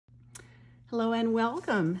Hello and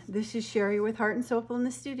welcome. This is Sherry with Heart and Soulful in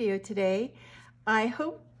the studio today. I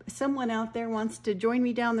hope someone out there wants to join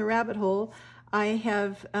me down the rabbit hole. I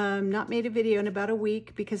have not made a video in about a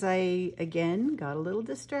week because I, again, got a little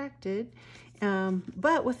distracted,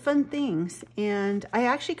 but with fun things. And I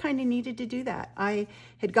actually kind of needed to do that. I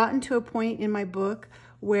had gotten to a point in my book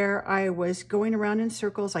where I was going around in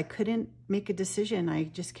circles. I couldn't make a decision. I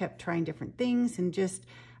just kept trying different things and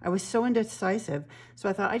I was so indecisive. So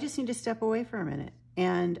I thought I just need to step away for a minute.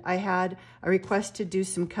 And I had a request to do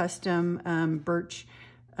some custom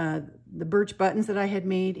the birch buttons that I had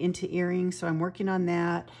made into earrings. So I'm working on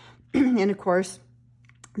that. And of course,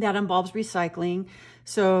 that involves recycling.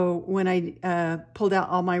 So when I pulled out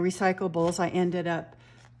all my recyclables, I ended up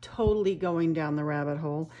totally going down the rabbit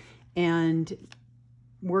hole and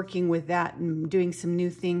working with that and doing some new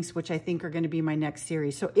things, which I think are going to be my next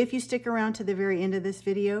series. So if you stick around to the very end of this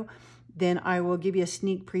video, then I will give you a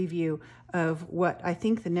sneak preview of what I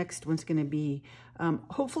think the next one's going to be.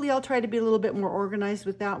 Hopefully I'll try to be a little bit more organized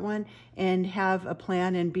with that one and have a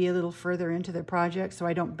plan and be a little further into the project so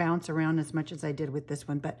I don't bounce around as much as I did with this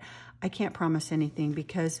one. But I can't promise anything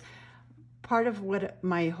because part of what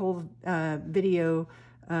my whole video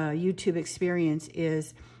YouTube experience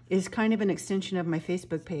is kind of an extension of my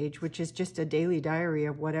Facebook page, which is just a daily diary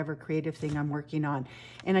of whatever creative thing I'm working on.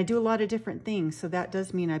 And I do a lot of different things, so that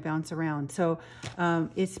does mean I bounce around. So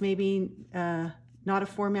it's maybe not a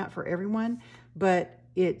format for everyone, but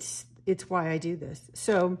it's why I do this.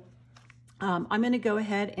 So I'm going to go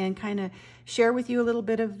ahead and kind of share with you a little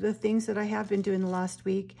bit of the things that I have been doing the last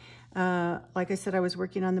week. Like I said, I was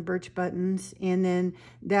working on the birch buttons, and then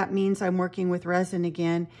that means I'm working with resin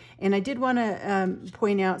again. And I did want to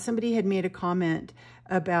point out, somebody had made a comment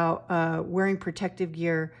about wearing protective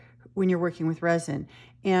gear when you're working with resin.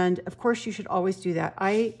 And of course you should always do that.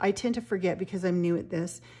 I tend to forget because I'm new at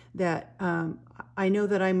this, that I know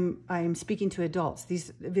that I'm speaking to adults.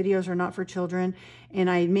 These videos are not for children, and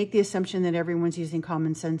I make the assumption that everyone's using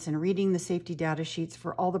common sense and reading the safety data sheets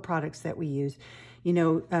for all the products that we use. You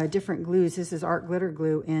know, different glues. This is art glitter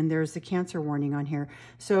glue, and there's the cancer warning on here.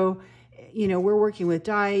 So, you know, we're working with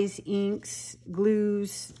dyes, inks,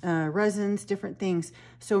 glues, resins, different things.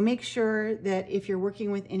 So make sure that if you're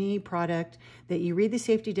working with any product that you read the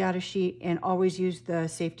safety data sheet and always use the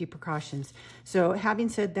safety precautions. So having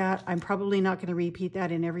said that, I'm probably not going to repeat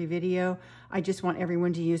that in every video. I just want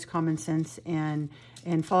everyone to use common sense and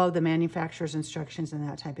follow the manufacturer's instructions and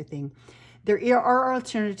that type of thing. There are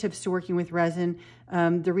alternatives to working with resin.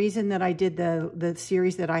 The reason that I did the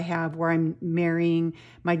series that I have where I'm marrying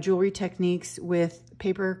my jewelry techniques with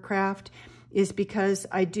paper craft is because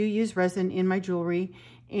I do use resin in my jewelry,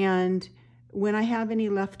 and when I have any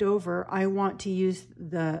left over, I want to use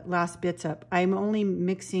the last bits up. I'm only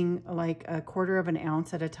mixing like 1/4 of an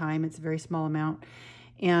ounce at a time. It's a very small amount.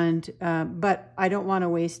 And, but I don't want to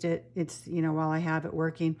waste it. It's, you know, while I have it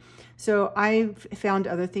working. So I've found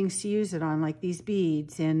other things to use it on, like these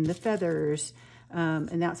beads and the feathers,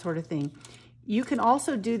 and that sort of thing. You can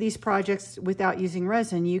also do these projects without using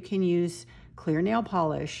resin. You can use clear nail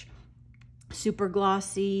polish, super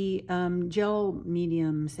glossy gel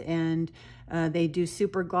mediums, and they do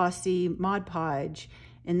super glossy Mod Podge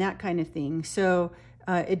and that kind of thing. So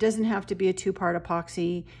it doesn't have to be a 2-part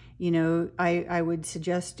epoxy. You know, I would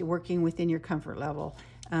suggest working within your comfort level.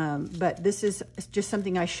 But this is just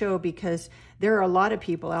something I show because there are a lot of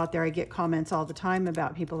people out there. I get comments all the time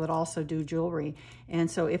about people that also do jewelry.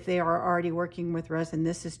 And so if they are already working with resin,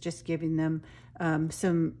 this is just giving them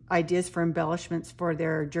some ideas for embellishments for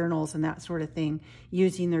their journals and that sort of thing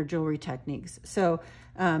using their jewelry techniques. So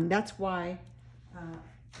that's why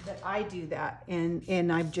that I do that.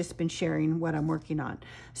 And I've just been sharing what I'm working on.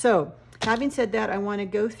 So having said that, I want to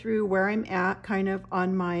go through where I'm at kind of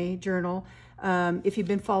on my journal. If you've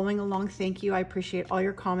been following along, thank you. I appreciate all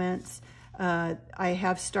your comments. I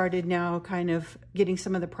have started now kind of getting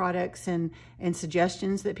some of the products and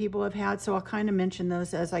suggestions that people have had. So I'll kind of mention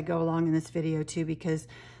those as I go along in this video too, because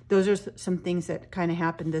those are some things that kind of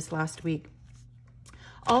happened this last week.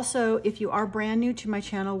 Also, if you are brand new to my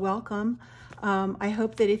channel, welcome. I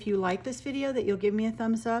hope that if you like this video that you'll give me a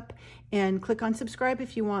thumbs up and click on subscribe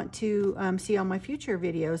if you want to see all my future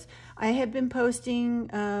videos. I have been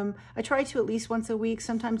posting, I try to at least once a week.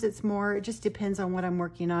 Sometimes it's more, it just depends on what I'm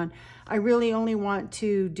working on. I really only want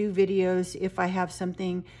to do videos if I have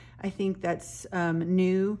something I think that's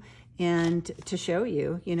new and to show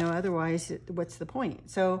you, you know, otherwise what's the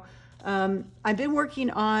point? So I've been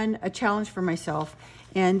working on a challenge for myself,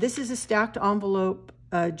 and this is a stacked envelope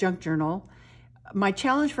junk journal. My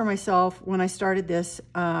challenge for myself when I started this,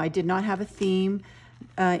 I did not have a theme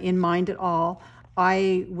in mind at all.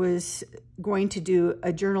 I was going to do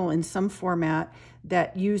a journal in some format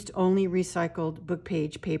that used only recycled book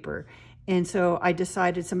page paper. And so I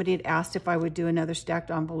decided, somebody had asked if I would do another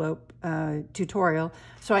stacked envelope tutorial.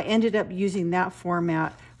 So I ended up using that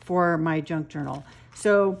format for my junk journal.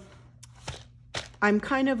 So I'm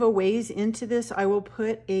kind of a ways into this. I will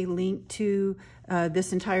put a link to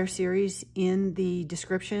this entire series in the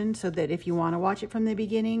description so that if you want to watch it from the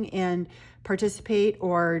beginning and participate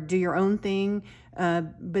or do your own thing.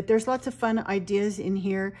 But there's lots of fun ideas in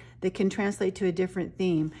here that can translate to a different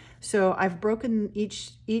theme. So I've broken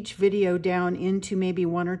each video down into maybe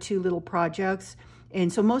 1 or 2 little projects.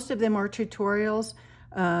 And so most of them are tutorials.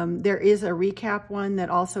 There is a recap one that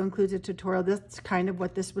also includes a tutorial. That's kind of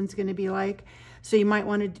what this one's going to be like. So you might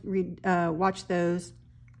want to watch those.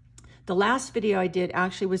 The last video I did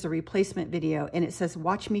actually was a replacement video, and it says,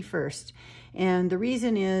 watch me first. And the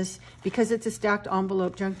reason is because it's a stacked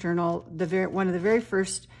envelope junk journal, one of the very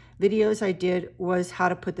first videos I did was how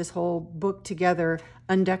to put this whole book together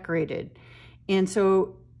undecorated. And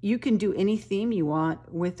so you can do any theme you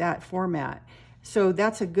want with that format. So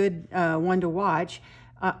that's a good one to watch.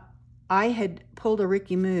 I had pulled a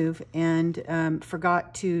Ricky move and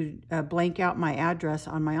forgot to blank out my address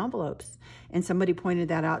on my envelopes. And somebody pointed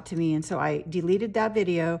that out to me. And so I deleted that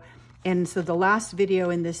video. And so the last video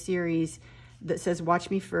in this series that says, watch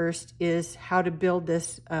me first, is how to build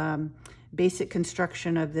this basic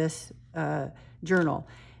construction of this journal.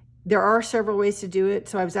 There are several ways to do it.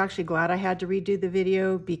 So I was actually glad I had to redo the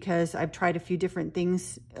video because I've tried a few different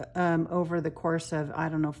things over the course of, I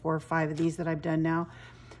don't know, 4 or 5 of these that I've done now.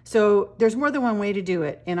 So there's more than one way to do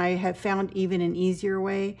it, and I have found even an easier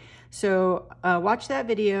way. So watch that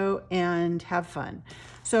video and have fun.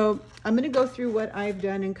 So I'm going to go through what I've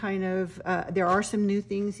done and kind of, there are some new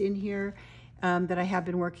things in here that I have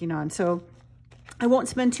been working on. So I won't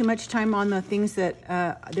spend too much time on the things that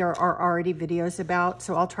there are already videos about.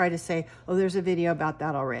 So I'll try to say, oh, there's a video about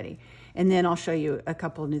that already. And then I'll show you a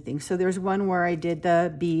couple of new things. So there's one where I did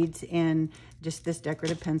the beads and just this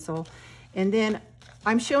decorative pencil. And then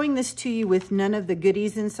I'm showing this to you with none of the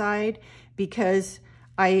goodies inside because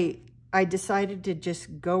I decided to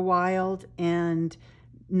just go wild and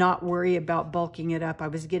not worry about bulking it up. I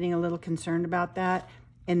was getting a little concerned about that.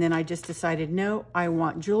 And then I just decided, no, I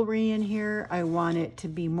want jewelry in here. I want it to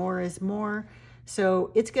be more is more.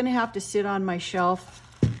 So it's going to have to sit on my shelf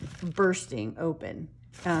bursting open.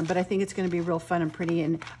 But I think it's going to be real fun and pretty.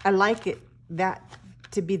 And I like it that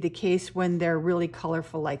to be the case when they're really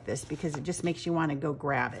colorful like this because it just makes you want to go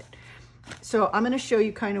grab it. So I'm going to show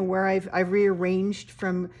you kind of where I've rearranged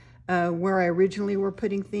from where I originally were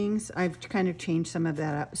putting things. I've kind of changed some of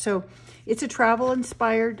that up. So it's a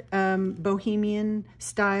travel-inspired bohemian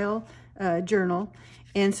style journal.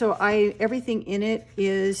 And so everything in it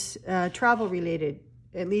is travel-related,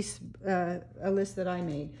 at least a list that I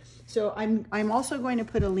made. So I'm also going to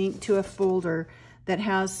put a link to a folder that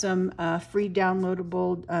has some free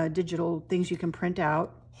downloadable digital things you can print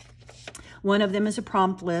out. One of them is a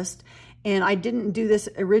prompt list. And I didn't do this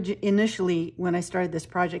initially when I started this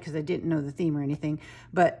project because I didn't know the theme or anything.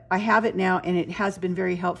 But I have it now, and it has been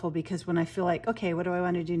very helpful because when I feel like, okay, what do I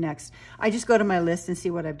want to do next? I just go to my list and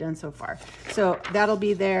see what I've done so far. So that'll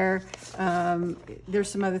be there.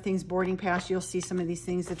 There's some other things, boarding pass. You'll see some of these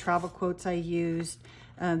things, the travel quotes I used.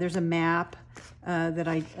 There's a map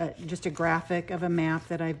that just a graphic of a map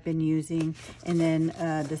that I've been using. And then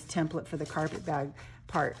this template for the carpet bag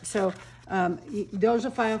part. So there's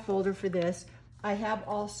a file folder for this. I have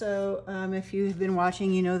also, if you've been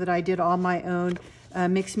watching, you know that I did all my own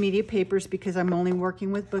mixed media papers because I'm only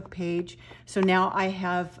working with book page. So now I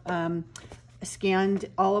have scanned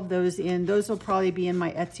all of those in. Those will probably be in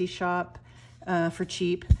my Etsy shop for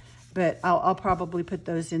cheap, but I'll probably put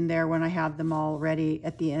those in there when I have them all ready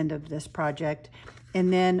at the end of this project.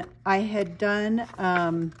 And then I had done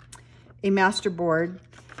a master board,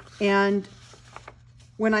 and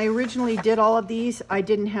when I originally did all of these, I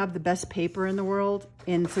didn't have the best paper in the world,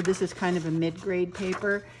 and so this is kind of a mid-grade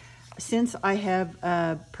paper. Since I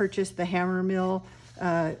have purchased the Hammermill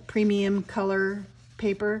premium color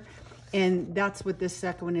paper, and that's what this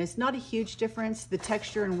second one is. Not a huge difference. The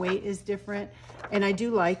texture and weight is different, and I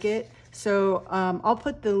do like it. So I'll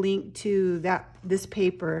put the link to this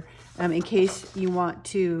paper in case you want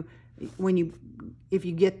to, if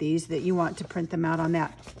you get these, that you want to print them out on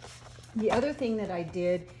that. The other thing that I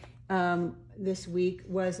did this week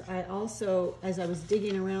was I also, as I was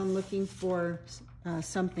digging around looking for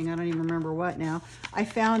something, I don't even remember what now, I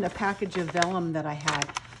found a package of vellum that I had.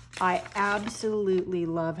 I absolutely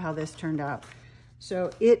love how this turned out.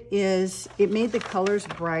 So it made the colors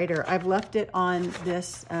brighter. I've left it on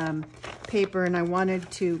this paper, and I wanted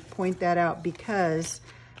to point that out because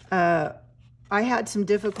I had some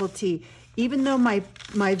difficulty, even though my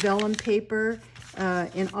vellum paper,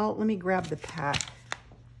 let me grab the pack.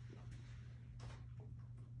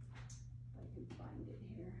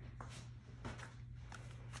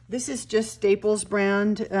 This is just Staples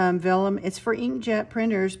brand vellum. It's for inkjet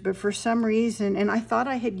printers, but for some reason, and I thought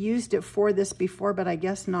I had used it for this before, but I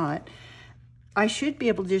guess not. I should be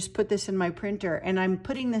able to just put this in my printer, and I'm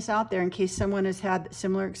putting this out there in case someone has had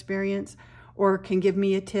similar experience or can give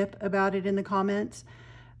me a tip about it in the comments.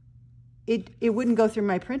 It wouldn't go through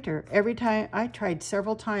my printer. Every time, I tried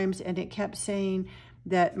several times, and it kept saying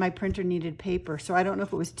that my printer needed paper. So I don't know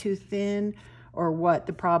if it was too thin or what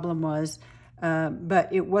the problem was.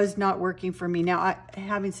 But it was not working for me. Now,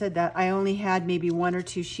 having said that, I only had maybe 1 or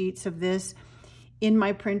 2 sheets of this in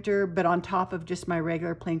my printer, but on top of just my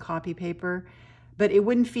regular plain copy paper, but it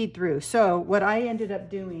wouldn't feed through. So what I ended up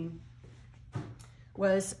doing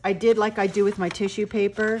was I did like I do with my tissue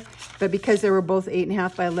paper, but because they were both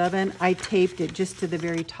 8.5 by 11, I taped it just to the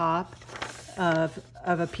very top of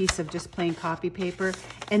a piece of just plain copy paper,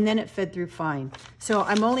 and then it fed through fine. So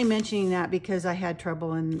I'm only mentioning that because I had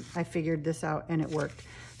trouble and I figured this out and it worked.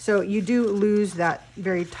 So you do lose that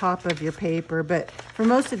very top of your paper, but for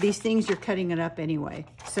most of these things, you're cutting it up anyway.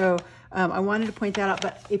 So I wanted to point that out,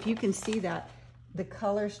 but if you can see that, the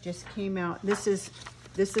colors just came out. This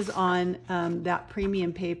is on that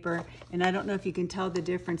premium paper, and I don't know if you can tell the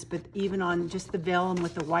difference, but even on just the vellum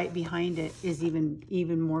with the white behind it is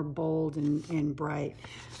even more bold and bright.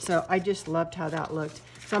 So I just loved how that looked.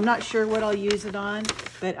 So I'm not sure what I'll use it on,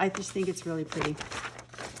 but I just think it's really pretty.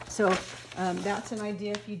 So that's an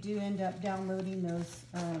idea if you do end up downloading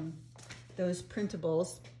those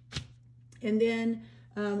printables. And then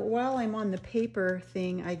while I'm on the paper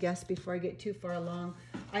thing, I guess before I get too far along,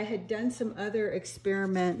 I had done some other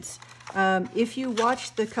experiments. If you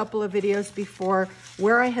watched the couple of videos before,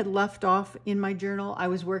 where I had left off in my journal, I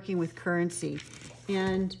was working with currency.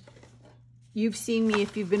 And you've seen me,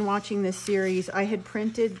 if you've been watching this series, I had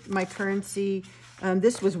printed my currency.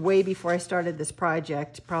 This was way before I started this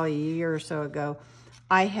project, probably a year or so ago.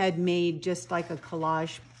 I had made just like a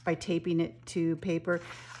collage by taping it to paper.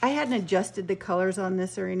 I hadn't adjusted the colors on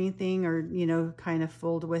this or anything, or, you know, kind of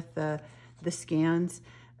fooled with the scans.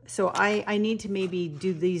 So I need to maybe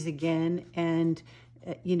do these again and,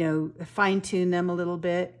 you know, fine tune them a little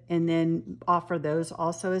bit, and then offer those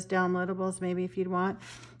also as downloadables, maybe if you'd want.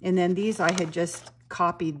 And then these, I had just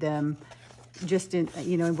copied them just in,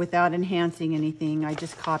 you know, without enhancing anything. I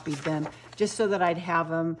just copied them just so that I'd have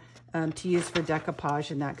them to use for decoupage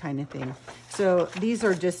and that kind of thing. So these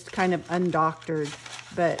are just kind of undoctored,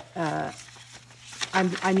 but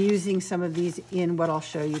I'm using some of these in what I'll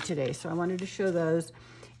show you today. So I wanted to show those.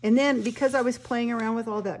 And then because I was playing around with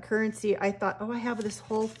all that currency, I thought, oh, I have this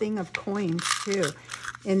whole thing of coins too.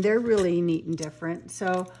 And they're really neat and different.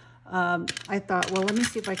 So I thought, well, let me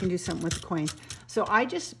see if I can do something with the coins. So I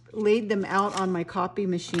just laid them out on my copy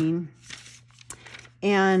machine.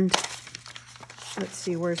 And let's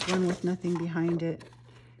see, where's one with nothing behind it?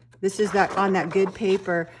 This is that on that good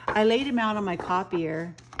paper. I laid them out on my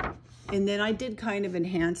copier. And then I did kind of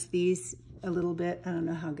enhance these a little bit. I don't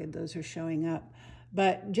know how good those are showing up,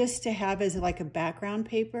 but just to have as like a background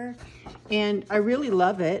paper. And I really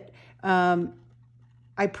love it.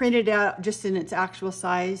 I printed out just in its actual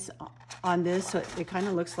size on this, so it kind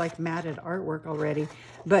of looks like matted artwork already.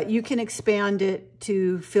 But you can expand it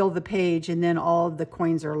to fill the page, and then all of the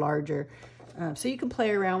coins are larger. So you can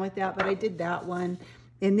play around with that, but I did that one.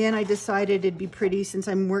 And then I decided it'd be pretty, since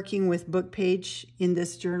I'm working with book page in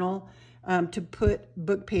this journal, to put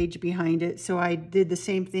book page behind it. So I did the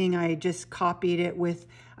same thing. I just copied it with,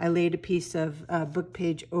 I laid a piece of book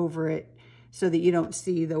page over it so that you don't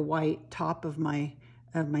see the white top of my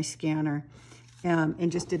scanner,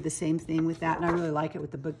 and just did the same thing with that. And I really like it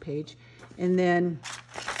with the book page. And then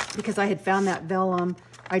because I had found that vellum,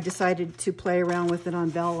 I decided to play around with it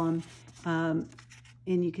on vellum.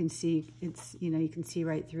 And you can see it's, you know, you can see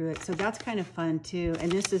right through it. So that's kind of fun too.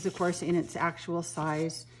 And this is, of course, in its actual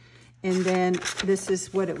size. And then this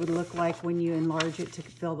is what it would look like when you enlarge it to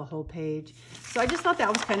fill the whole page. So I just thought that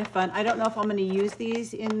was kind of fun. I don't know if I'm going to use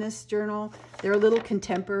these in this journal. They're a little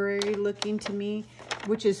contemporary looking to me,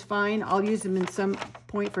 which is fine. I'll use them in some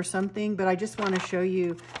point for something, but I just want to show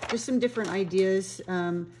you just some different ideas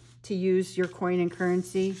to use your coin and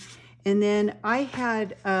currency. And then I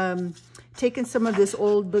had taken some of this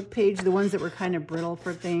old book page, the ones that were kind of brittle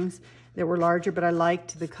for things that were larger, but I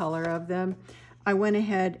liked the color of them. I went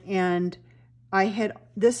ahead and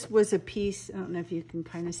this was a piece, I don't know if you can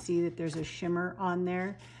kind of see that there's a shimmer on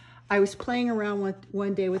there. I was playing around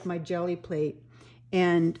one day with my jelly plate,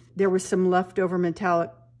 and there was some leftover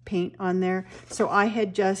metallic paint on there. So I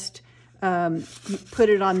had just put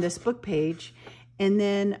it on this book page, and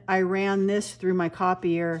then I ran this through my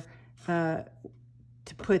copier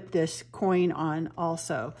to put this coin on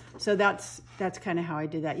also. So that's kind of how I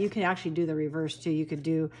did that. You can actually do the reverse too. You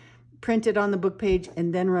could print it on the book page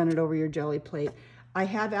and then run it over your jelly plate. I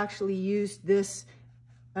have actually used this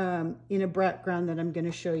in a background that I'm going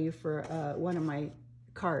to show you for one of my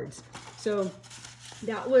cards. So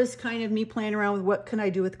that was kind of me playing around with what can I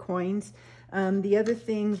do with coins. The other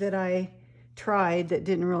thing that I tried that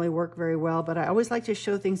didn't really work very well, but I always like to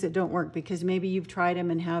show things that don't work because maybe you've tried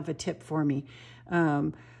them and have a tip for me.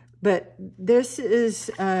 But this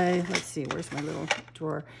is, let's see, where's my little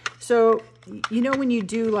drawer? So, you know when you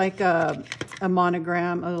do like a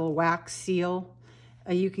monogram, a little wax seal,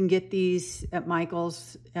 you can get these at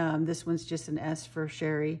Michael's. This one's just an S for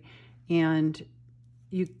Sherry. And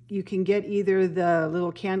you can get either the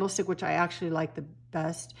little candlestick, which I actually like the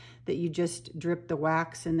best, that you just drip the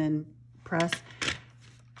wax and then press.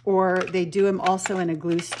 Or they do them also in a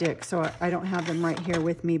glue stick. So I don't have them right here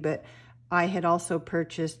with me, but I had also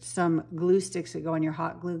purchased some glue sticks that go on your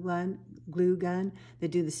hot glue gun that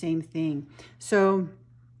do the same thing. So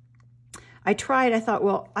I thought,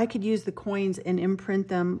 well, I could use the coins and imprint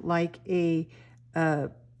them like a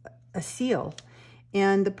seal.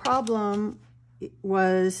 And the problem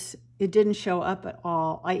was it didn't show up at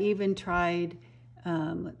all. I even tried,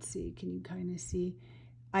 let's see, can you kind of see?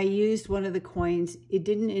 I used one of the coins. It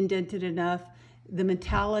didn't indent it enough. The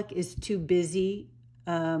metallic is too busy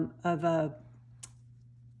of a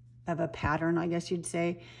pattern, I guess you'd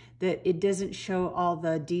say, that it doesn't show all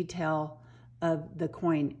the detail of the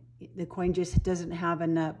coin. The coin just doesn't have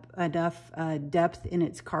enough depth in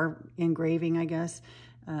its engraving, I guess,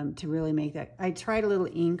 to really make that. I tried a little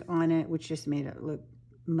ink on it, which just made it look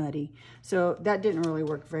muddy. So that didn't really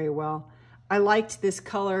work very well. I liked this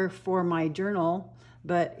color for my journal,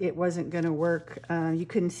 but it wasn't going to work. You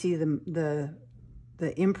couldn't see the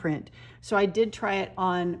imprint. So I did try it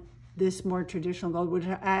on this more traditional gold, which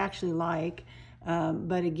I actually like.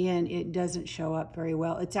 But again, it doesn't show up very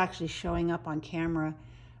well. It's actually showing up on camera,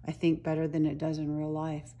 I think, better than it does in real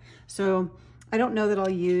life. So I don't know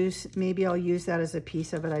that maybe I'll use that as a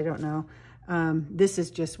piece of it. I don't know. This is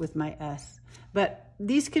just with my S. But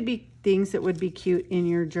these could be things that would be cute in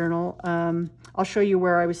your journal. I'll show you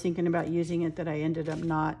where I was thinking about using it that I ended up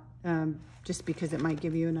not, just because it might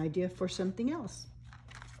give you an idea for something else.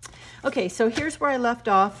 Okay, so here's where I left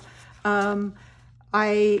off.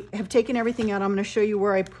 I have taken everything out. I'm going to show you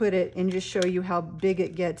where I put it and just show you how big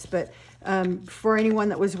it gets. But for anyone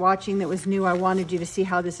that was watching that was new, I wanted you to see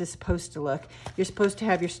how this is supposed to look. You're supposed to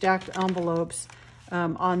have your stacked envelopes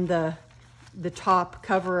on the top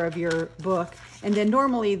cover of your book. And then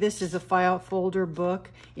normally this is a file folder book.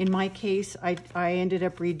 In my case, I ended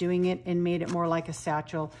up redoing it and made it more like a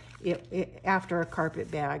satchel after a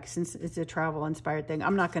carpet bag, since it's a travel inspired thing.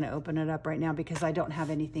 I'm not going to open it up right now because I don't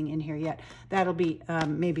have anything in here yet. That'll be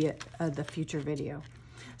maybe the future video.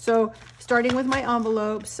 So starting with my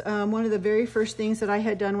envelopes, one of the very first things that I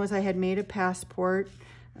had done was I had made a passport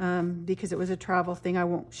because it was a travel thing. I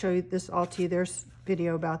won't show you this all to you. There's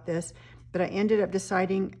video about this. But I ended up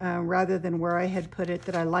deciding, rather than where I had put it,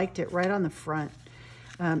 that I liked it right on the front.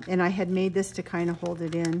 And I had made this to kind of hold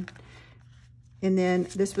it in. And then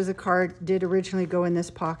this was a card, did originally go in this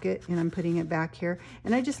pocket, and I'm putting it back here.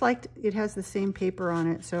 And I just liked, it has the same paper on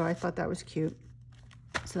it, so I thought that was cute.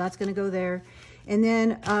 So that's gonna go there. And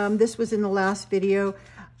then this was in the last video.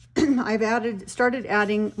 I've started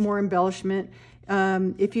adding more embellishment.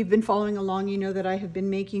 If you've been following along, you know that I have been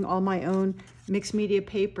making all my own mixed media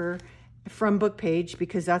paper from book page,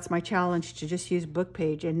 because that's my challenge, to just use book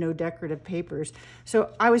page and no decorative papers.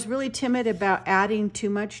 So I was really timid about adding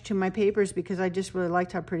too much to my papers because I just really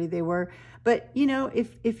liked how pretty they were. But you know,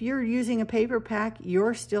 if you're using a paper pack,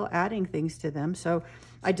 you're still adding things to them. So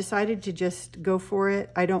I decided to just go for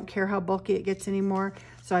it. I don't care how bulky it gets anymore.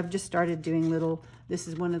 So I've just started doing this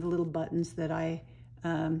is one of the little buttons that I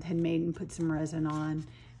had made and put some resin on,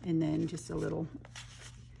 and then just a little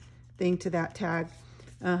thing to that tag.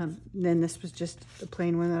 Then this was just a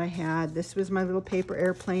plain one that I had. This was my little paper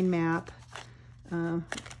airplane map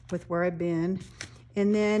with where I've been.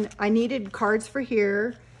 And then I needed cards for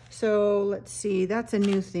here. So let's see, that's a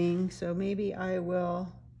new thing. So maybe I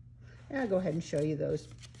will, I'll go ahead and show you those.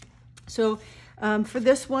 So for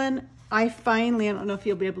this one, I don't know if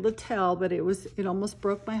you'll be able to tell, but it almost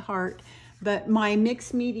broke my heart. But my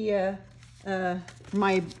mixed media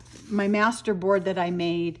my master board that I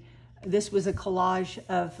made. This was a collage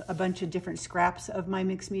of a bunch of different scraps of my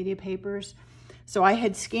mixed media papers. So I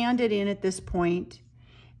had scanned it in at this point,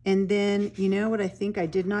 and then, you know what I think I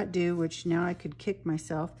did not do, which now I could kick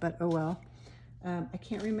myself, but oh well. I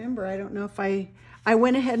can't remember. I don't know if I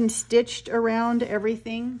went ahead and stitched around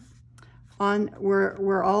everything on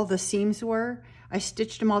where all the seams were. I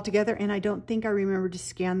stitched them all together, and I don't think I remember to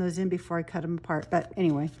scan those in before I cut them apart. But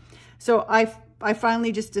anyway, so I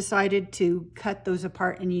finally just decided to cut those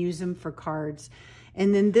apart and use them for cards.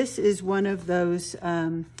 And then this is one of those,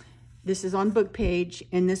 this is on book page,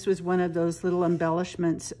 and this was one of those little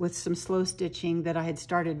embellishments with some slow stitching that I had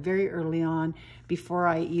started very early on before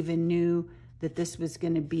I even knew that this was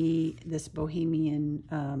going to be this Bohemian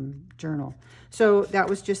journal. So that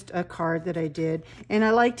was just a card that I did. And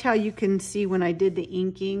I liked how you can see when I did the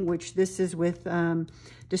inking, which this is with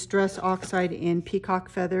Distress Oxide in Peacock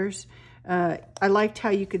Feathers. I liked how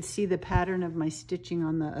you could see the pattern of my stitching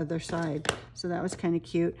on the other side. So that was kind of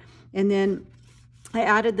cute. And then I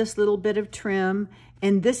added this little bit of trim,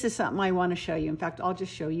 and this is something I want to show you. In fact, I'll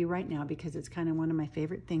just show you right now because it's kind of one of my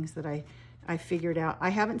favorite things that I figured out. I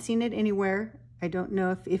haven't seen it anywhere. I don't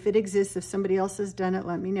know if it exists. If somebody else has done it,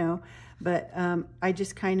 let me know. But I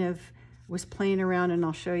just kind of was playing around, and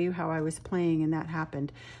I'll show you how I was playing, and that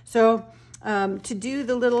happened. So to do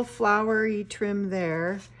the little flowery trim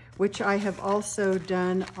there, which I have also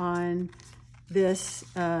done on this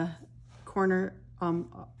corner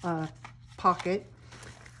pocket.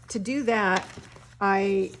 To do that,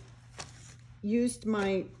 I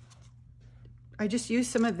just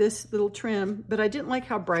used some of this little trim, but I didn't like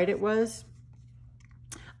how bright it was.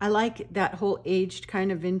 I like that whole aged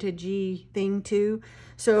kind of vintagey thing too.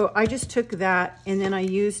 So I just took that, and then I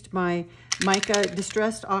used my mica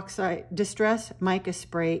distress mica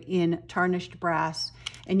spray in tarnished brass.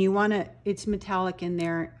 And you want to, it's metallic in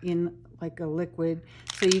there in like a liquid.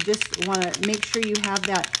 So you just want to make sure you have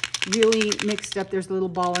that really mixed up. There's a little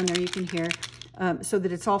ball in there you can hear. So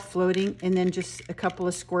that it's all floating, and then just a couple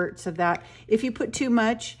of squirts of that. If you put too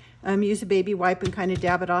much, use a baby wipe and kind of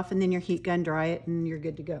dab it off, and then your heat gun dry it, and you're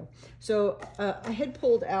good to go. So I had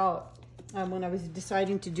pulled out, when I was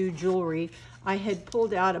deciding to do jewelry, I had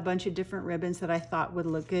pulled out a bunch of different ribbons that I thought would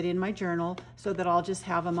look good in my journal, so that I'll just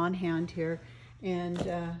have them on hand here. And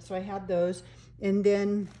so I had those. And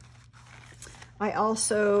then I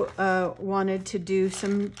also wanted to do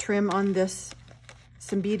some trim on this,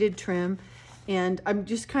 some beaded trim. And I'm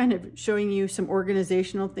just kind of showing you some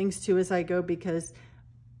organizational things too as I go, because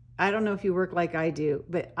I don't know if you work like I do,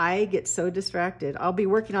 but I get so distracted. I'll be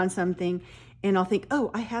working on something and I'll think,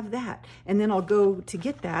 oh, I have that. And then I'll go to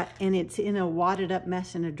get that, and it's in a wadded up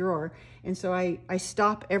mess in a drawer. And so I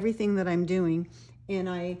stop everything that I'm doing and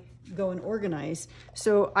I go and organize.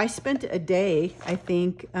 So I spent a day, I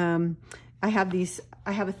think, I have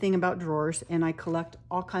a thing about drawers, and I collect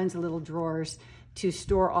all kinds of little drawers to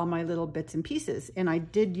store all my little bits and pieces. And I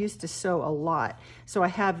did used to sew a lot. So I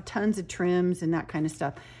have tons of trims and that kind of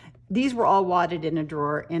stuff. These were all wadded in a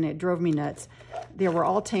drawer, and it drove me nuts. They were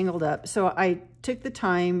all tangled up. So I took the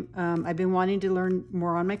time. I've been wanting to learn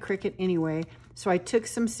more on my Cricut anyway. So I took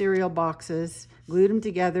some cereal boxes, glued them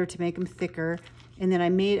together to make them thicker. And then I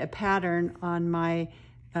made a pattern on my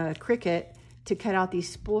Cricut to cut out these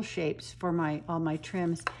spool shapes for all my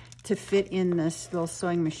trims to fit in this little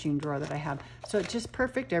sewing machine drawer that I have. So it's just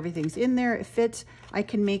perfect. Everything's in there. It fits. I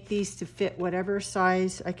can make these to fit whatever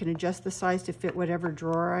size. I can adjust the size to fit whatever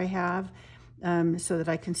drawer I have, so that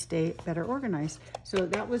I can stay better organized. So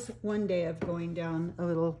that was one day of going down a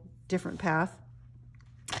little different path.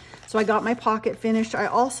 So I got my pocket finished. I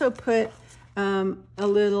also put a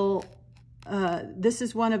little, this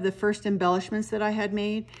is one of the first embellishments that I had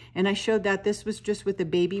made, and I showed that this was just with the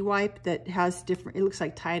baby wipe that has different, it looks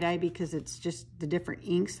like tie-dye because it's just the different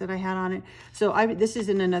inks that I had on it. So this is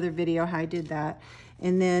in another video how I did that,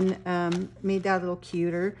 and then made that a little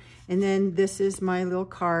cuter. And then this is my little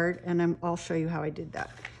card, and I'll show you how I did that.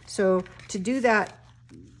 So to do that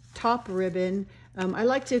top ribbon, I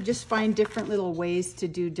like to just find different little ways to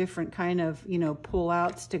do different kind of, pull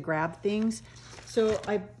outs to grab things. So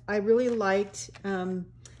I really liked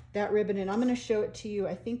that ribbon, and I'm going to show it to you,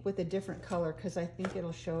 I think, with a different color, because I think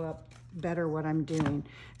it'll show up better what I'm doing.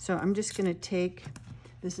 So I'm just going to take,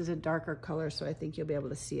 this is a darker color, so I think you'll be able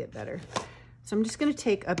to see it better. So I'm just going to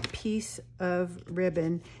take a piece of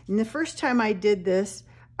ribbon, and the first time I did this,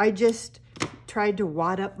 I just tried to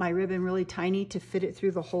wad up my ribbon really tiny to fit it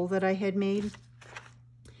through the hole that I had made.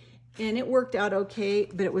 And it worked out okay,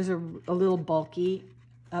 but it was a little bulky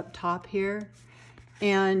up top here.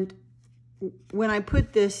 And when I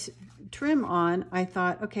put this trim on, I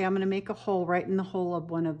thought, okay, I'm gonna make a hole right in the hole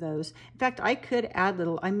of one of those. In fact, I could add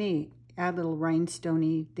I may add little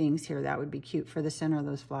rhinestoney things here. That would be cute for the center of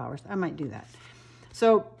those flowers. I might do that.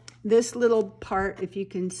 So this little part, if you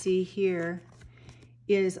can see here,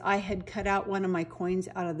 is I had cut out one of my coins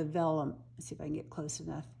out of the vellum. Let's see if I can get close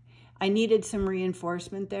enough. I needed some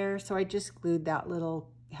reinforcement there, so I just glued that little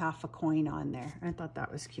half a coin on there. I thought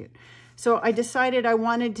that was cute. So I decided I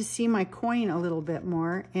wanted to see my coin a little bit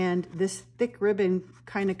more, and this thick ribbon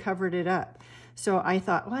kind of covered it up. So I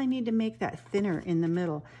thought, well, I need to make that thinner in the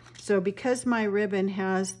middle. So because my ribbon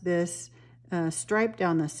has this stripe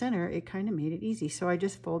down the center, it kind of made it easy. So I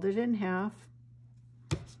just folded it in half,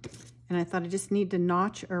 and I thought I just need to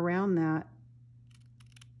notch around that.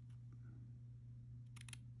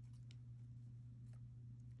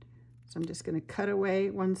 So I'm just going to cut away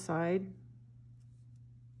one side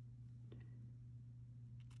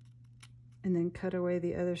and then cut away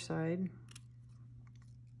the other side.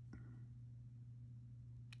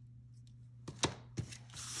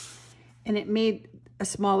 And it made a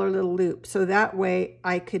smaller little loop, so that way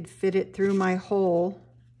I could fit it through my hole,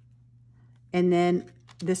 and then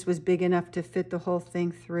this was big enough to fit the whole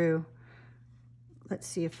thing through. Let's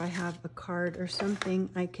see if I have a card or something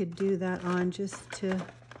I could do that on, just to,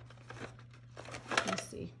 let's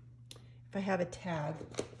see. If I have a tag,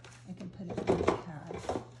 I can put it in the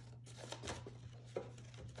tag.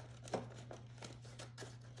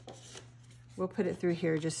 We'll put it through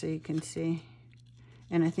here just so you can see.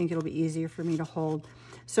 And I think it'll be easier for me to hold.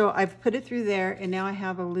 So I've put it through there, and now I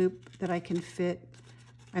have a loop that I can fit.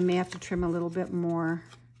 I may have to trim a little bit more.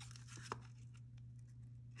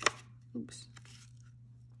 Oops.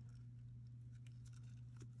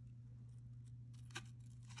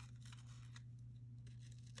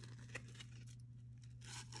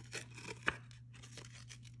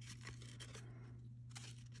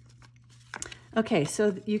 Okay,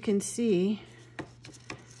 so you can see,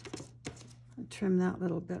 I'll trim that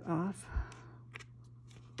little bit off.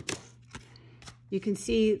 You can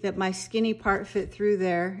see that my skinny part fit through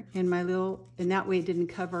there, and my little, and that way it didn't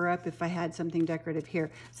cover up if I had something decorative here.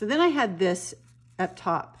 So then I had this up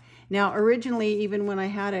top. Now originally, even when I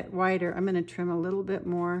had it wider, I'm gonna trim a little bit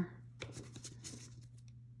more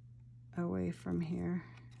away from here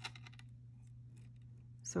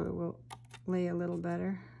so it will lay a little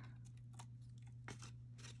better.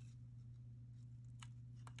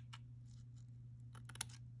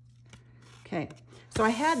 Okay, so I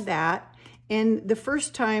had that, and the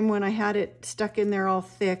first time when I had it stuck in there all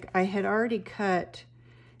thick, I had already cut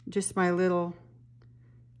just my little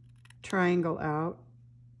triangle out,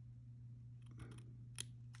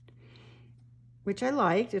 which I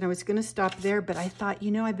liked, and I was gonna stop there, but I thought,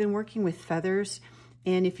 you know, I've been working with feathers,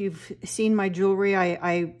 and if you've seen my jewelry,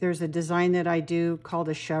 there's a design that I do called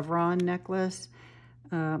a chevron necklace.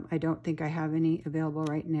 I don't think I have any available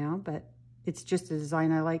right now, but it's just a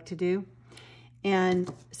design I like to do.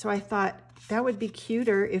 And so I thought that would be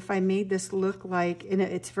cuter if I made this look like, and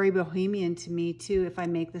it's very bohemian to me too, if I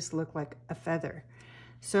make this look like a feather.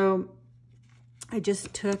 So I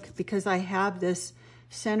just took, because I have this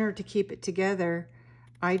center to keep it together,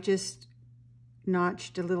 I just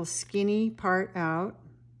notched a little skinny part out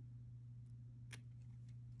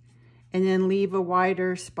and then leave a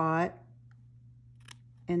wider spot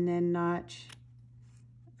and then notch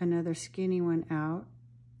another skinny one out.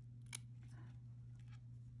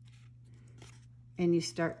 And you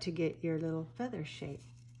start to get your little feather shape.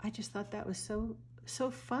 I just thought that was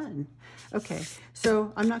so fun. Okay,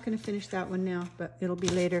 so I'm not gonna finish that one now, but it'll be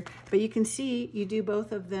later. But you can see, you do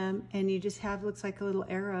both of them and you just have, looks like a little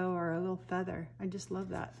arrow or a little feather. I just love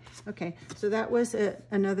that. Okay, so that was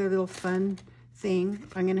another little fun thing.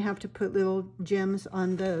 I'm gonna have to put little gems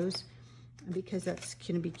on those because that's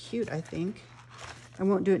gonna be cute, I think. I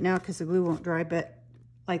won't do it now because the glue won't dry, but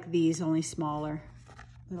like these, only smaller,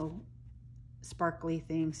 little sparkly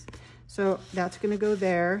things. So that's gonna go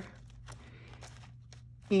there.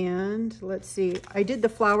 And let's see, I did the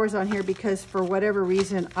flowers on here because for whatever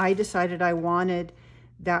reason, I decided I wanted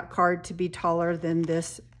that card to be taller than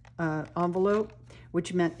this envelope,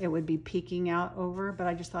 which meant it would be peeking out over, but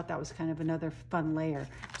I just thought that was kind of another fun layer.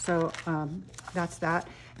 So that's that.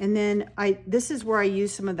 And then this is where I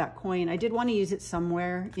use some of that coin. I did want to use it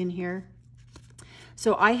somewhere in here.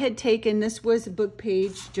 So I had taken, this was a book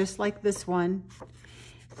page just like this one,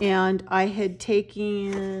 and I had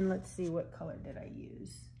taken, let's see, what color did I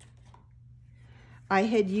use? I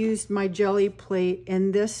had used my jelly plate,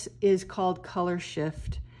 and this is called Color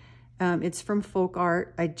Shift. It's from Folk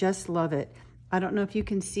Art. I just love it. I don't know if you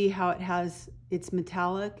can see how it's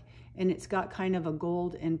metallic, and it's got kind of a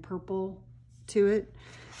gold and purple to it.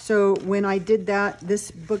 So when I did that,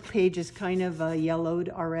 this book page is kind of yellowed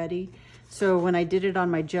already. So when I did it on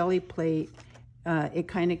my jelly plate, it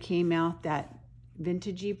kind of came out that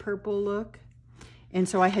vintagey purple look. And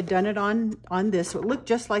so I had done it on this. So it looked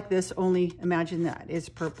just like this, only imagine that it's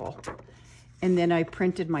purple. And then I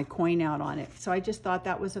printed my coin out on it. So I just thought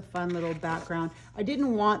that was a fun little background. I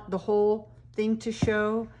didn't want the whole thing to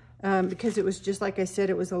show because it was just, like I said,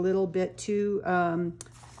 it was a little bit too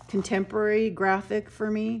contemporary graphic for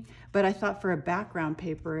me. But I thought for a background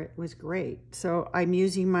paper, it was great. So I'm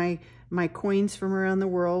using my coins from around the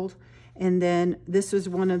world. And then this was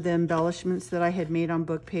one of the embellishments that I had made on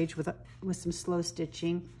book page with some slow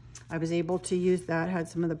stitching. I was able to use that, had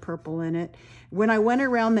some of the purple in it. When I went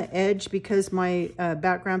around the edge, because my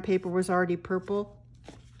background paper was already purple,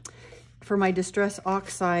 for my Distress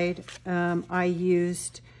Oxide, I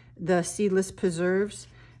used the Seedless Preserves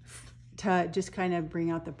to just kind of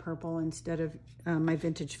bring out the purple instead of my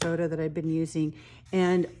vintage photo that I've been using.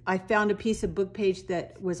 And I found a piece of book page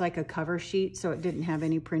that was like a cover sheet, so it didn't have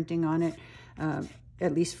any printing on it,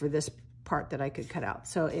 at least for this part that I could cut out.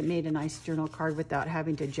 So it made a nice journal card without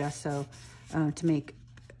having to gesso to make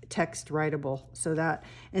text writable. So that,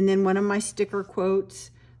 and then one of my sticker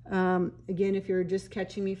quotes, again, if you're just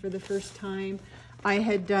catching me for the first time, I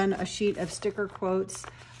had done a sheet of sticker quotes.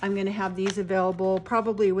 I'm going to have these available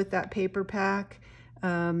probably with that paper pack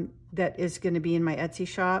that is going to be in my Etsy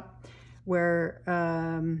shop, where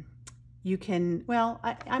you can, well,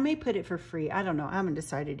 I may put it for free. I don't know. I haven't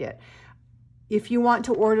decided yet. If you want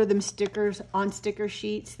to order them stickers on sticker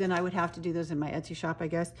sheets, then I would have to do those in my Etsy shop, I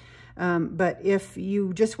guess. But if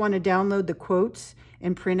you just want to download the quotes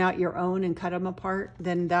and print out your own and cut them apart,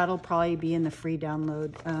 then that'll probably be in the free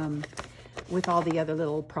download with all the other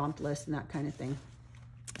little prompt lists and that kind of thing.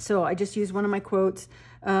 So I just used one of my quotes.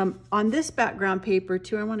 On this background paper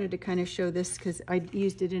too, I wanted to kind of show this because I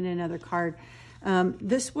used it in another card.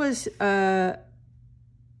 This was the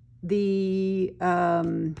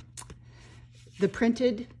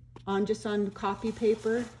printed on just on copy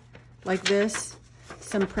paper like this,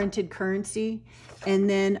 some printed currency. And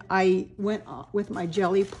then I went with my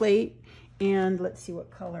jelly plate, and let's see what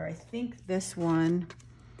color. I think this one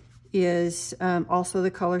is also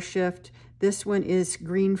the color shift. This one is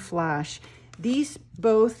Green Flash. These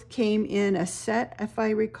both came in a set, if I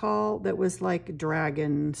recall, that was like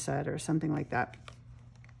Dragon set or something like that.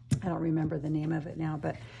 I don't remember the name of it now,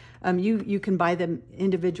 but you can buy them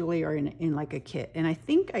individually or in like a kit. And I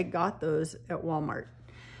think I got those at Walmart.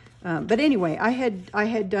 But anyway, I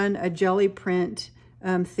had done a jelly print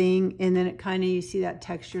thing, and then it kind of, you see that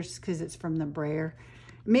texture because it's from the brayer.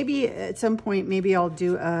 Maybe at some point, maybe I'll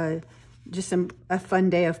do just a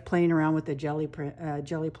fun day of playing around with the jelly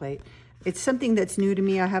plate. It's something that's new to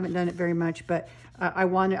me. I haven't done it very much, but I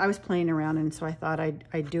was playing around, and so I thought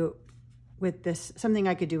I'd do it with this, something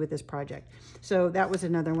I could do with this project. So that was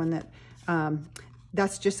another one that,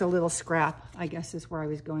 that's just a little scrap, I guess is where I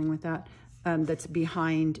was going with that, that's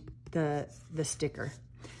behind the sticker.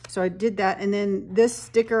 So I did that, and then this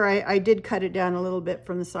sticker, I did cut it down a little bit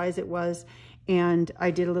from the size it was, and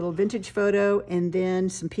I did a little vintage photo and then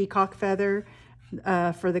some peacock feather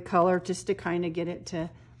for the color, just to kind of get it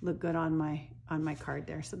to look good on my card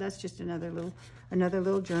there. So that's just another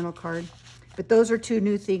little journal card. But those are two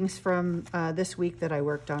new things from this week that I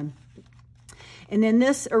worked on. And then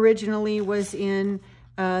this originally was in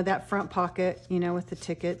that front pocket, you know, with the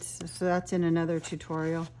tickets. So that's in another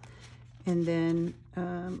tutorial. And then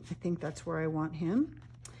I think that's where I want him.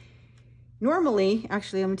 Normally,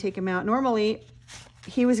 actually, I'm gonna take him out. Normally,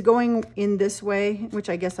 he was going in this way, which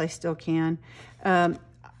I guess I still can.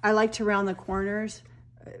 I like to round the corners.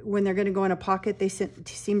 When they're gonna go in a pocket, they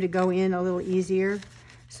seem to go in a little easier.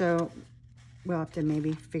 So we'll have to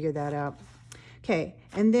maybe figure that out. Okay,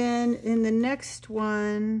 and then in the next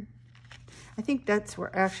one, I think that's where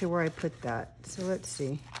I put that. So let's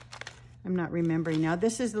see. I'm not remembering now.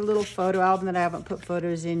 This is the little photo album that I haven't put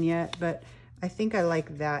photos in yet, but I think I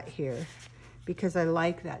like that here because I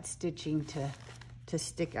like that stitching to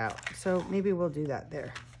stick out. So maybe we'll do that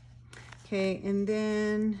there. Okay, and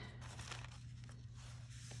then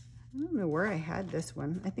I don't know where I had this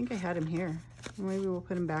one. I think I had him here. Maybe we'll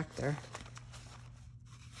put him back there.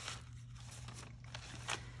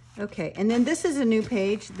 Okay, and then this is a new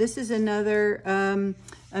page. This is another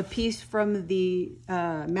a piece from the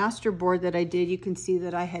master board that I did. You can see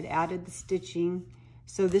that I had added the stitching.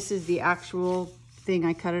 So this is the actual thing.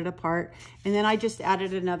 I cut it apart. And then I just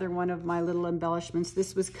added another one of my little embellishments.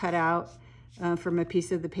 This was cut out from a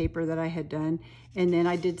piece of the paper that I had done. And then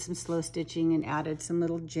I did some slow stitching and added some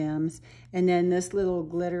little gems. And then this little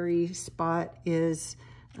glittery spot is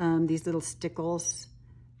these little stickles,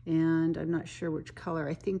 and I'm not sure which color.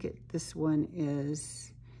 I think this one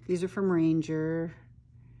is, these are from Ranger,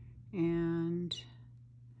 and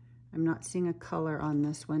I'm not seeing a color on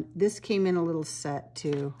this one. This came in a little set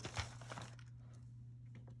too.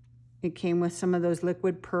 It came with some of those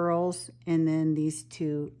liquid pearls and then these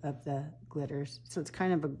two of the glitters. So it's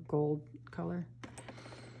kind of a gold color.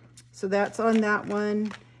 So that's on that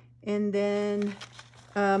one. And then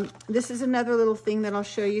this is another little thing that I'll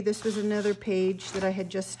show you. This was another page that I had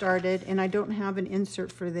just started, and I don't have an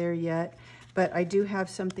insert for there yet, but I do have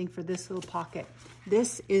something for this little pocket.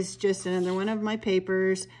 This is just another one of my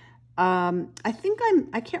papers. I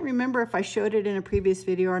can't remember if I showed it in a previous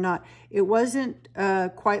video or not. It wasn't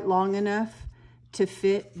quite long enough to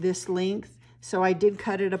fit this length, so I did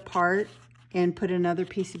cut it apart and put another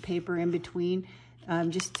piece of paper in between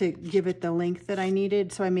just to give it the length that I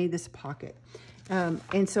needed. So I made this pocket.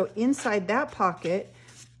 And so inside that pocket,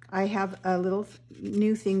 I have a little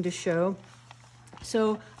new thing to show.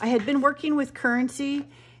 So I had been working with currency,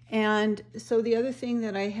 and so the other thing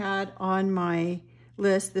that I had on my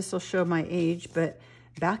list, this will show my age, but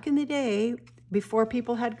back in the day, before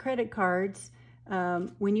people had credit cards,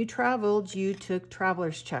 when you traveled, you took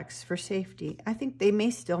traveler's checks for safety. I think they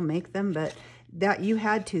may still make them, but that you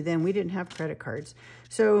had to then. We didn't have credit cards.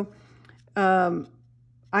 So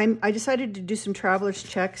I decided to do some traveler's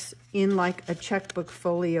checks in like a checkbook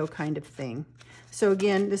folio kind of thing. So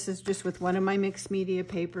again, this is just with one of my mixed media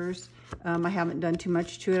papers. I haven't done too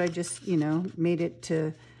much to it. I just, you know, made it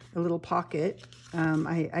to a little pocket.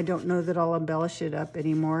 I don't know that I'll embellish it up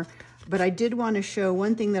anymore, but I did want to show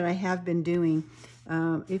one thing that I have been doing.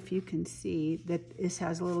 If you can see that this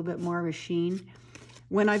has a little bit more of a sheen.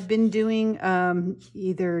 When I've been doing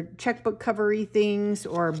either checkbook covery things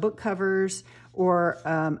or book covers or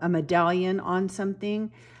a medallion on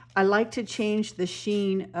something, I like to change the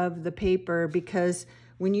sheen of the paper, because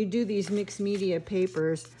when you do these mixed media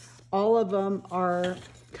papers, all of them are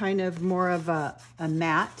kind of more of a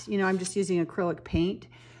matte. You know, I'm just using acrylic paint.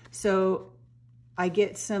 So I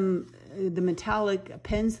get the metallic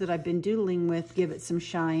pens that I've been doodling with, give it some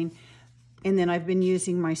shine. And then I've been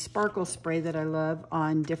using my sparkle spray that I love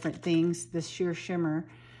on different things, this sheer shimmer,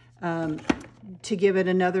 to give it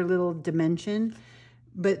another little dimension.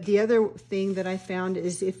 But the other thing that I found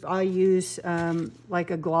is if I use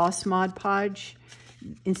like a gloss Mod Podge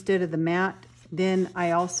instead of the matte, then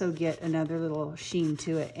I also get another little sheen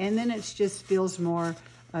to it. And then it just feels more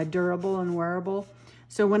durable and wearable.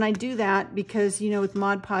 So when I do that, because, you know, with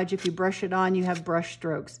Mod Podge, if you brush it on, you have brush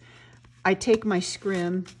strokes. I take my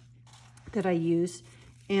scrim that I use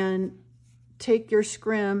and take your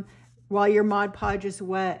scrim while your Mod Podge is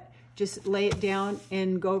wet. Just lay it down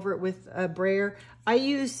and go over it with a brayer. I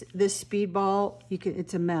use this Speedball.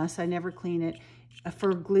 It's a mess. I never clean it,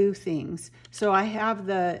 for glue things. So I have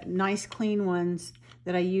the nice clean ones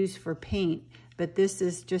that I use for paint, but this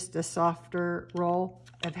is just a softer roll.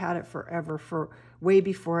 I've had it forever, for way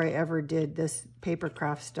before I ever did this paper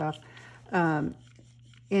craft stuff.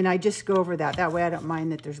 And I just go over that. That way I don't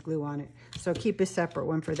mind that there's glue on it. So keep a separate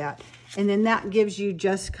one for that. And then that gives you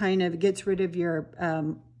just kind of, gets rid of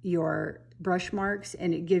your brush marks,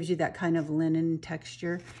 and it gives you that kind of linen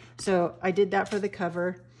texture. So I did that for the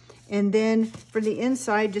cover. And then for the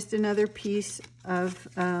inside, just another piece of,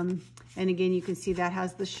 and again, you can see that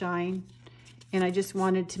has the shine. And I just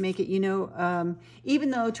wanted to make it, you know, even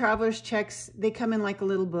though traveler's checks, they come in like a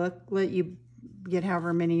little book, let you get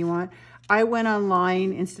however many you want. I went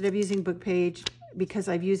online instead of using BookPage, because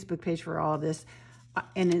I've used BookPage for all of this.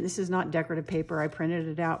 And this is not decorative paper. I printed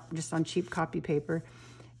it out just on cheap copy paper.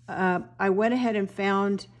 I went ahead and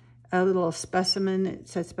found a little specimen. It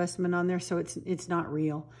says specimen on there, so it's not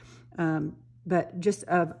real. But just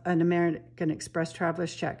of an American Express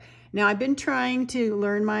traveler's check. Now, I've been trying to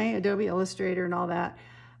learn my Adobe Illustrator and all that,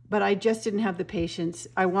 but I just didn't have the patience.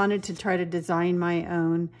 I wanted to try to design my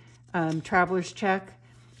own traveler's check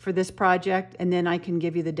for this project, and then I can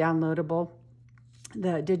give you the downloadable,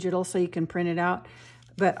 the digital, so you can print it out.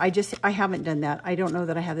 But I haven't done that. I don't know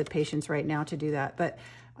that I have the patience right now to do that. But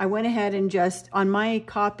I went ahead and just, on my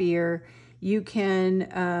copier, you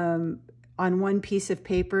can, on one piece of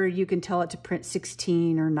paper, you can tell it to print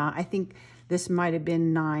 16 or not. I think this might have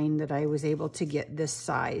been 9 that I was able to get this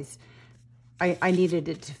size. I needed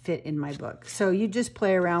it to fit in my book. So you just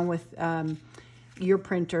play around with your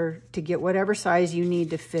printer to get whatever size you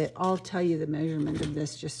need to fit. I'll tell you the measurement of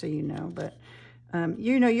this just so you know. But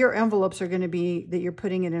you know, your envelopes are going to be, that you're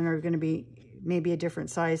putting it in, are going to be maybe a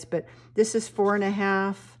different size. But this is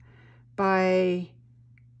 4.5 by,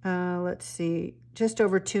 let's see, just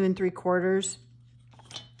over 2 3/4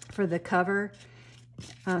 for the cover.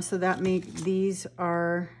 So that these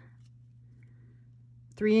are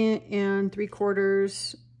 3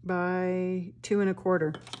 3/4 by 2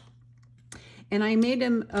 1/4. And I made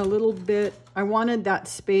them a little bit, I wanted that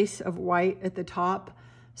space of white at the top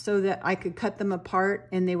so that I could cut them apart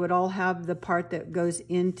and they would all have the part that goes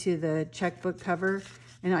into the checkbook cover.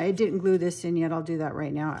 And I didn't glue this in yet. I'll do that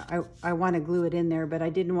right now. I want to glue it in there, but I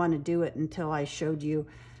didn't want to do it until I showed you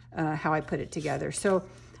how I put it together. So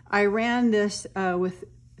I ran this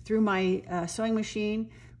through my sewing machine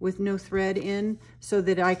with no thread in so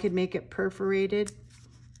that I could make it perforated.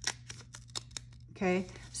 Okay,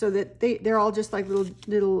 so that they're all just like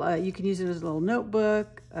little you can use it as a little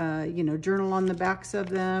notebook, you know, journal on the backs of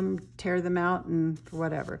them, tear them out and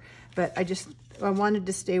whatever. But I wanted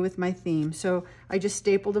to stay with my theme. So I just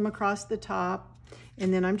stapled them across the top,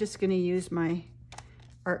 and then I'm just gonna use my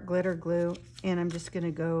art glitter glue, and I'm just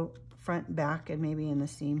gonna go front and back and maybe in the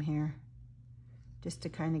seam here, just to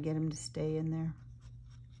kind of get them to stay in there.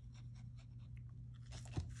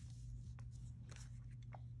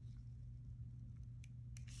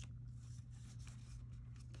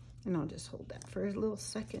 And I'll just hold that for a little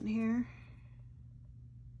second here.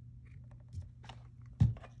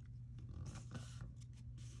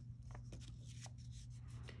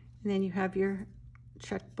 And then you have your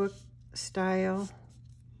checkbook style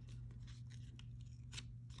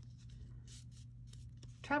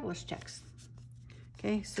traveler's checks.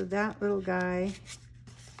 Okay, so that little guy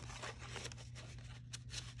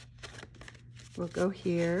will go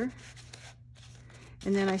here.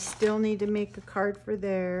 And then I still need to make a card for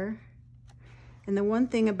there. And the one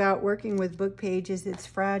thing about working with book page is it's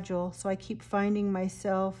fragile, so I keep finding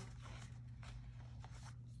myself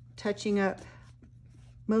touching up,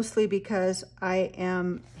 mostly because I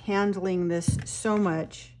am handling this so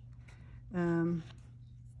much. It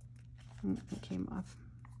came off.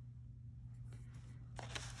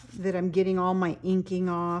 That I'm getting all my inking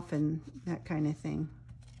off and that kind of thing.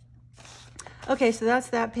 Okay, so that's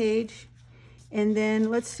that page. And then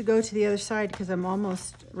let's go to the other side because I'm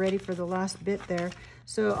almost ready for the last bit there.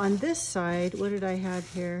 So on this side, what did I have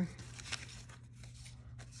here?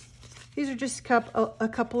 These are just a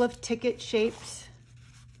couple of ticket shapes.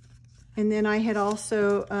 And then I had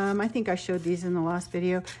also, I think I showed these in the last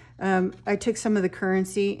video. I took some of the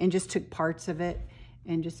currency and just took parts of it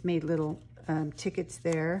and just made little tickets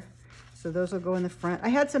there. So those will go in the front. I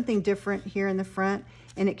had something different here in the front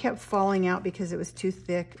and it kept falling out because it was too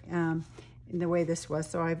thick. In the way this was,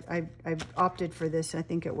 so I've opted for this. I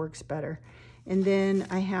think it works better. And then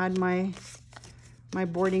I had my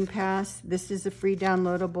boarding pass. This is a free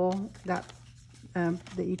downloadable that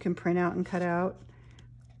you can print out and cut out,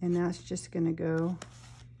 and that's just going to go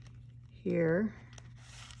here.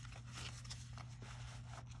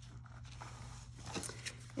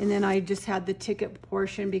 And then I just had the ticket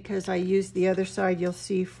portion because I used the other side, you'll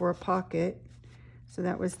see, for a pocket. So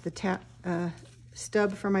that was the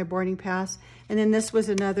stub for my boarding pass. And then this was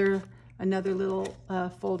another little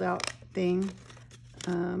fold out thing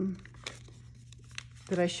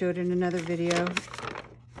that I showed in another video.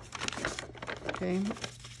 Okay,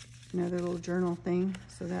 another little journal thing.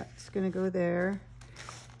 So that's gonna go there.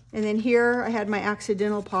 And then here I had my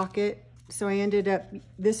accidental pocket. So I ended up,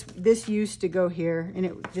 this used to go here and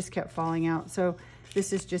it just kept falling out. So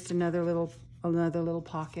this is just another little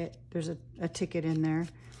pocket. There's a ticket in there.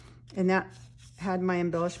 And that had my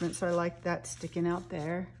embellishment, so I like that sticking out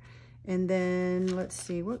there. And then let's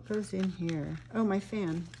see what goes in here. Oh, my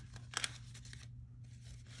fan.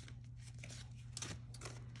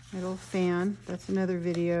 My little fan. That's another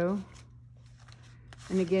video.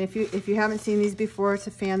 And again, if you haven't seen these before, it's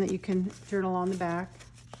a fan that you can journal on the back.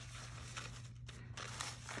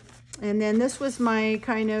 And then this was my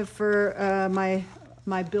kind of for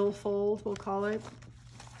my billfold, we'll call it.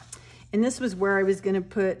 And this was where I was going to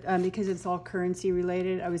put, because it's all currency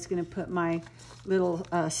related, I was going to put my little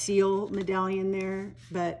seal medallion there,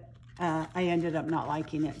 but I ended up not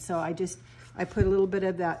liking it. So I put a little bit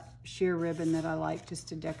of that sheer ribbon that I like just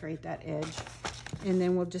to decorate that edge. And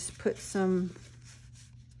then we'll just put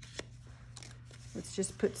let's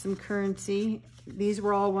just put some currency. These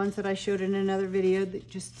were all ones that I showed in another video, that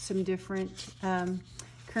just some different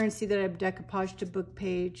currency that I've decoupaged to book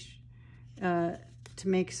page. To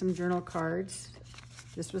make some journal cards.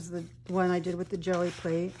 This was the one I did with the jelly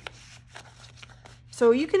plate. So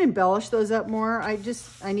you can embellish those up more. I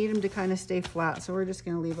need them to kind of stay flat, so we're just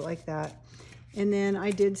going to leave it like that. And then I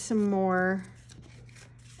did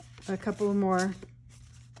a couple more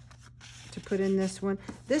to put in this one.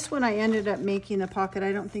 This one I ended up making a pocket.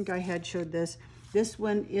 I don't think I had showed this. This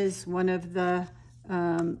one is one of the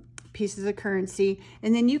pieces of currency,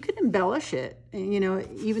 and then you can embellish it. You know,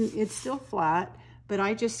 even it's still flat, but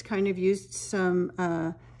I just kind of used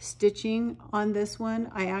some stitching on this one.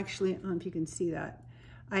 I actually, I don't know if you can see that.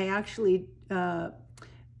 I actually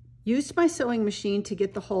used my sewing machine to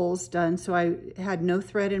get the holes done, so I had no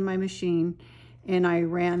thread in my machine, and I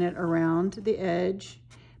ran it around the edge.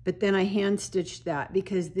 But then I hand stitched that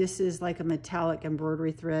because this is like a metallic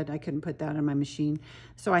embroidery thread. I couldn't put that on my machine.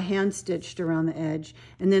 So I hand stitched around the edge,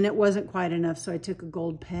 and then it wasn't quite enough. So I took a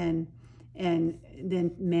gold pen and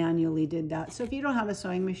then manually did that. So if you don't have a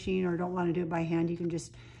sewing machine or don't want to do it by hand, you can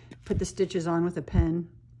just put the stitches on with a pen.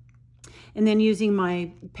 And then using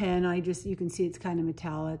my pen, you can see it's kind of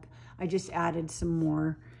metallic. I just added some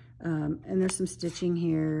more, and there's some stitching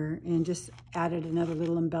here, and just added another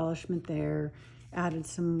little embellishment there. Added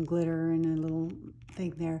some glitter and a little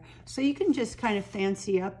thing there. So you can just kind of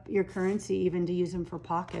fancy up your currency even to use them for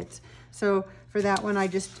pockets. So for that one, I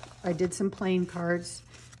did some plain cards,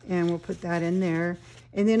 and we'll put that in there.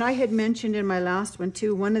 And then I had mentioned in my last one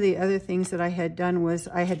too, one of the other things that I had done was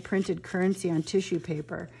I had printed currency on tissue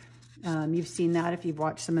paper. You've seen that if you've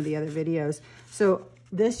watched some of the other videos. So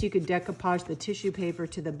this, you could decoupage the tissue paper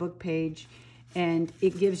to the book page, and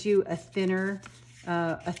it gives you a thinner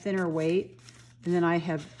weight. And then I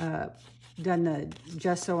have done the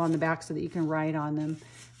gesso on the back so that you can write on them.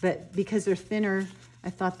 But because they're thinner, I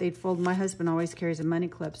thought they'd fold. My husband always carries a money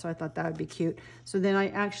clip, so I thought that would be cute. So then I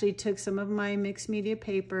actually took some of my mixed media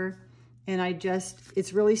paper, and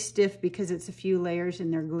it's really stiff because it's a few layers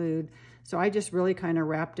and they're glued. So I just really kind of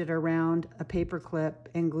wrapped it around a paper clip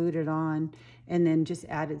and glued it on, and then just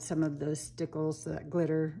added some of those stickles, that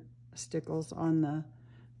glitter stickles on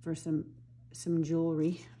for some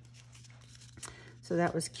jewelry. So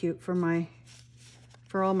that was cute for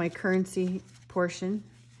all my currency portion.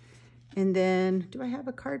 And then, do I have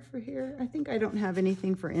a card for here? I think I don't have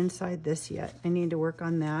anything for inside this yet. I need to work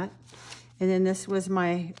on that. And then this was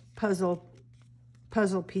my puzzle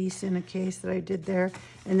piece in a case that I did there.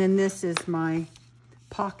 And then this is my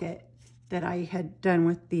pocket that I had done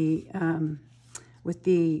with the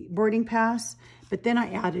boarding pass. But then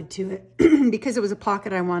I added to it, because it was a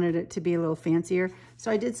pocket, I wanted it to be a little fancier.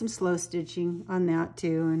 So I did some slow stitching on that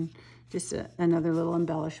too, and just another little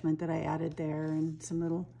embellishment that I added there, and some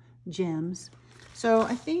little gems. So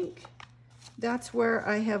I think that's where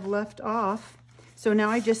I have left off. So now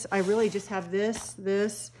I really just have this,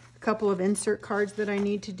 a couple of insert cards that I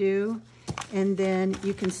need to do, and then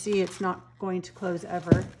you can see it's not going to close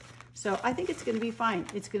ever. So I think it's going to be fine.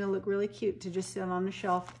 It's going to look really cute to just sit on the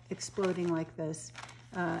shelf exploding like this.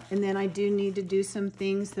 And then I do need to do some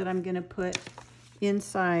things that I'm going to put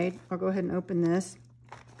inside. I'll go ahead and open this.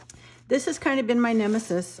 This has kind of been my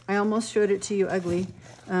nemesis. I almost showed it to you ugly,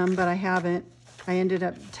 but I haven't. I ended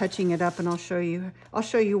up touching it up, and I'll show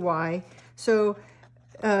you why. So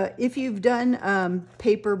if you've done brown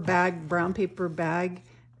paper bag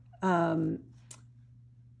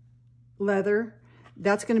leather,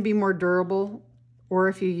 that's going to be more durable. Or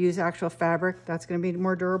if you use actual fabric, that's going to be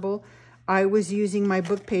more durable. I was using my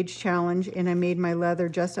book page challenge, and I made my leather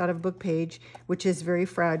just out of book page, which is very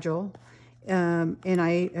fragile. And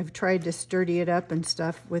I have tried to sturdy it up and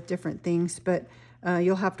stuff with different things, but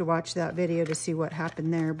you'll have to watch that video to see what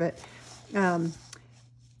happened there. But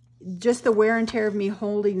just the wear and tear of me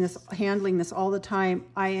handling this all the time,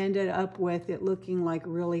 I ended up with it looking like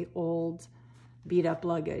really old, beat up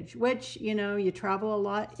luggage, which, you know, you travel a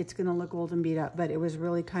lot, it's going to look old and beat up, but it was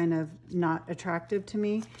really kind of not attractive to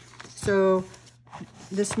me. So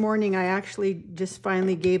this morning I actually just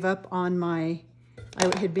finally gave up on I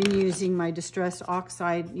had been using my distress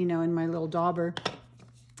oxide, you know, in my little dauber.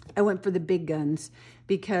 I went for the big guns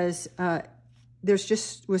because there's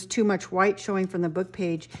just was too much white showing from the book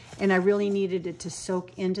page, and I really needed it to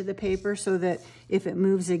soak into the paper so that if it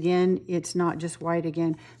moves again, it's not just white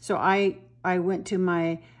again. So I went to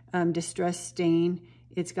my distress stain.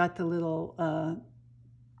 It's got the little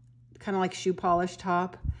kind of like shoe polish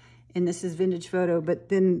top, and this is Vintage Photo, but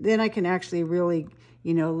then I can actually really,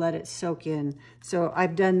 you know, let it soak in. So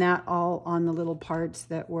I've done that all on the little parts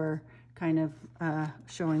that were kind of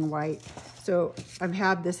showing white. So I've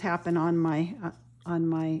had this happen on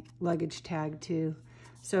my luggage tag too.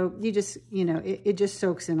 So you just, you know, it just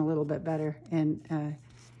soaks in a little bit better, and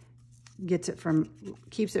keeps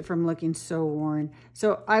it from looking so worn.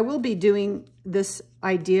 So I will be doing this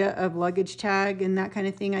idea of luggage tag and that kind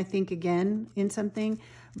of thing, I think, again in something,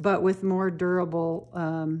 but with more durable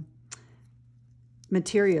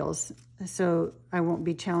materials. so I won't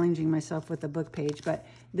be challenging myself with a book page, but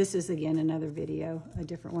this is again another video, a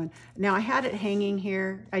different one. Now I had it hanging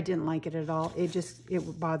here. I didn't like it at all.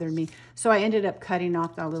 It bothered me. So I ended up cutting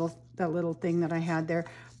off that little thing that I had there.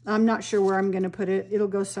 I'm not sure where I'm going to put it. It'll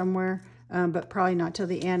go somewhere, but probably not till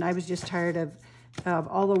the end. I was just tired of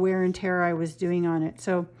all the wear and tear I was doing on it.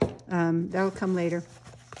 So that'll come later.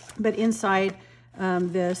 But inside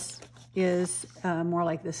this is more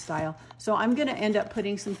like this style. So I'm going to end up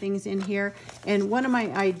putting some things in here. And one of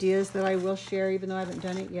my ideas that I will share, even though I haven't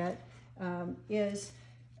done it yet, is,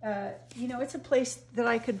 you know, it's a place that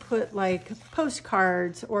I could put like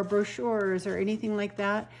postcards or brochures or anything like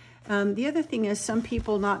that. The other thing is some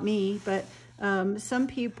people, not me, but some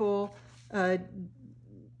people, who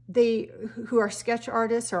are sketch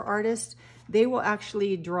artists or artists, they will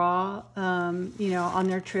actually draw, you know, on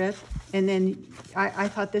their trip. And then I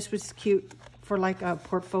thought this was cute for like a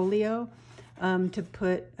portfolio, to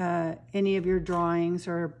put any of your drawings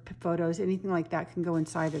or photos, anything like that can go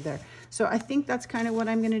inside of there. So I think that's kind of what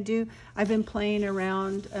I'm going to do. I've been playing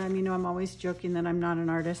around. You know, I'm always joking that I'm not an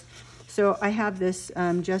artist. So I have this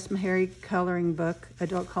Jess Meharry coloring book,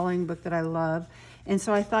 adult coloring book that I love. And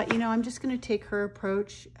so I thought, you know, I'm just going to take her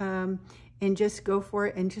approach and just go for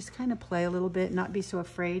it and just kind of play a little bit, not be so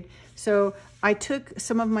afraid. So I took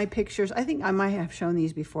some of my pictures. I think I might have shown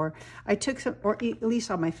these before. I took some, or at least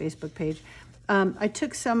on my Facebook page. I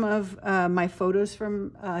took some of my photos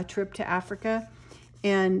from a trip to Africa.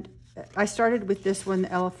 And I started with this one,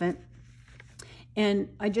 the elephant. And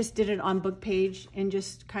I just did it on book page and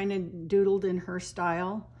just kind of doodled in her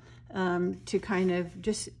style to kind of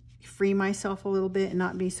just free myself a little bit and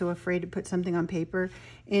not be so afraid to put something on paper.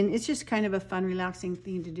 And it's just kind of a fun, relaxing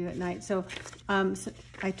thing to do at night. So, so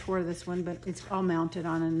I tore this one, but it's all mounted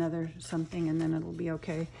on another something and then it'll be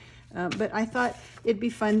okay. But I thought it'd be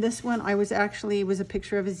fun. This one, it was a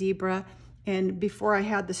picture of a zebra. And before I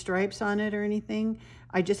had the stripes on it or anything,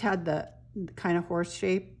 I just had the kind of horse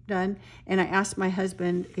shape done. And I asked my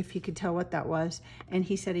husband if he could tell what that was. And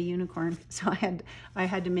he said a unicorn. So I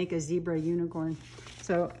had to make a zebra unicorn.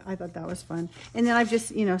 So I thought that was fun. And then I've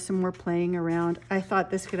just, you know, some more playing around. I thought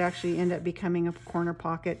this could actually end up becoming a corner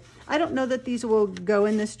pocket. I don't know that these will go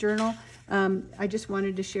in this journal. I just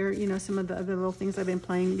wanted to share, you know, some of the other little things I've been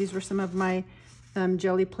playing. These were some of my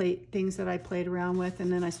jelly plate things that I played around with.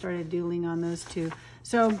 And then I started doodling on those too.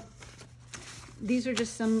 So these are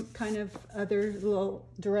just some kind of other little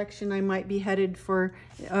direction I might be headed for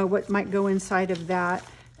what might go inside of that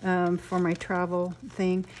for my travel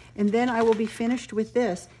thing. And then I will be finished with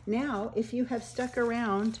this. Now, if you have stuck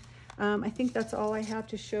around, I think that's all I have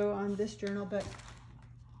to show on this journal. But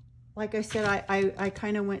like I said, I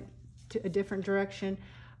kind of went to a different direction.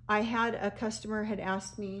 I had a customer had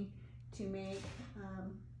asked me to make,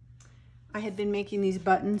 I had been making these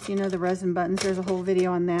buttons, you know, the resin buttons. There's a whole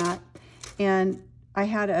video on that. And I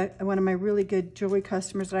had one of my really good jewelry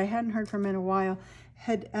customers that I hadn't heard from in a while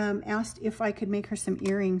had asked if I could make her some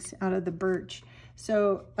earrings out of the birch.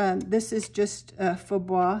 So this is just faux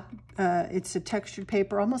bois. It's a textured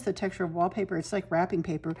paper, almost the texture of wallpaper. It's like wrapping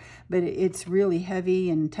paper, but it's really heavy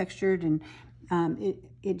and textured, and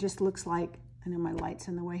it just looks like, I know my light's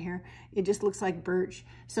in the way here. It just looks like birch.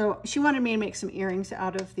 So she wanted me to make some earrings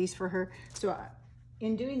out of these for her. So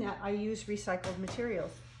in doing that, I use recycled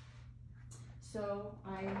materials. So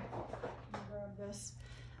I grab this.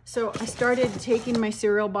 So I started taking my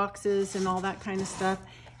cereal boxes and all that kind of stuff,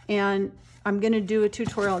 and I'm going to do a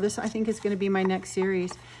tutorial. This, I think, is going to be my next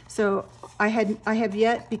series. So I have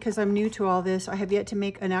yet, because I'm new to all this, I have yet to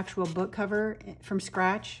make an actual book cover from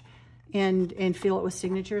scratch and fill it with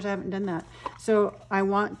signatures. I haven't done that. So I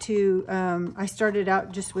want to, I started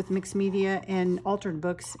out just with mixed media and altered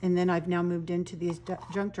books, and then I've now moved into these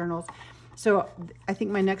junk journals. So I think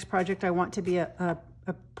my next project, I want to be a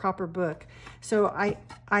proper book. So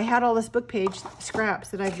I had all this book page scraps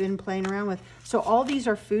that I've been playing around with. So all these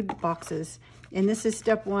are food boxes. And this is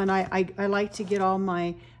step one. I like to get all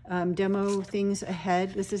my demo things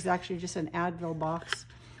ahead. This is actually just an Advil box.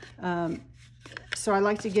 So I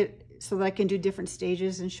like to get, so that I can do different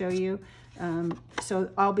stages and show you. So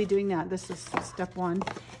I'll be doing that. This is step one.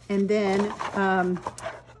 And then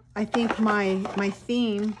I think my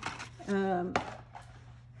theme,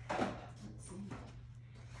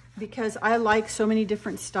 because I like so many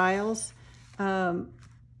different styles, and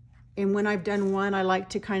when I've done one, I like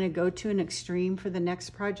to kind of go to an extreme for the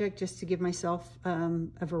next project just to give myself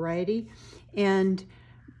a variety. And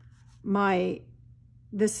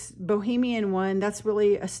this bohemian one, that's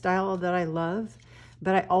really a style that I love,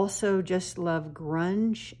 but I also just love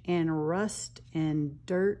grunge and rust and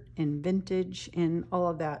dirt and vintage and all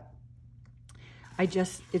of that.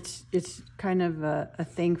 it's kind of a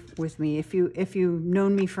thing with me. If you've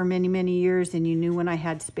known me for many years and you knew when I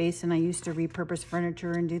had space and I used to repurpose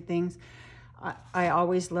furniture and do things, I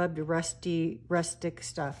always loved rustic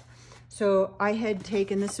stuff. So I had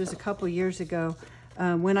taken, this was a couple years ago,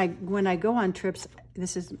 when I go on trips,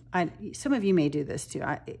 some of you may do this too.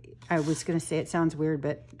 I was going to say it sounds weird,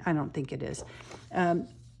 but I don't think it is.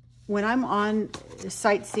 When I'm on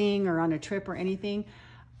sightseeing or on a trip or anything,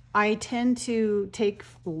 I tend to take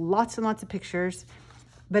lots and lots of pictures,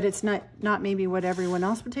 but it's not maybe what everyone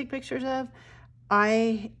else would take pictures of.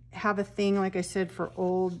 I have a thing, like I said, for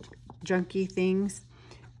old junky things.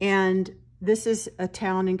 And this is a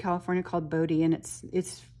town in California called Bodie, and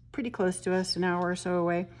it's pretty close to us, an hour or so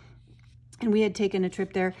away. And we had taken a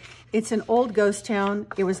trip there. It's an old ghost town.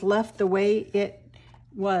 It was left the way it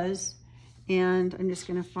was. And I'm just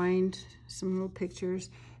gonna find some little pictures.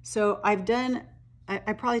 So I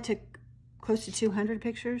probably took close to 200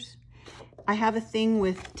 pictures. I have a thing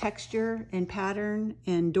with texture and pattern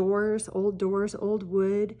and doors, old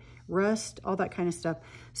wood, rust, all that kind of stuff.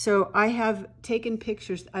 So I have taken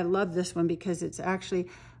pictures. I love this one because it's actually,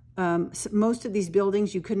 most of these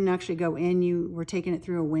buildings, you couldn't actually go in. You were taking it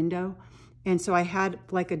through a window. And so I had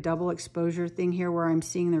like a double exposure thing here where I'm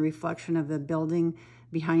seeing the reflection of the building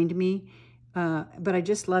behind me. But I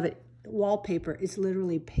just love it. Wallpaper, it's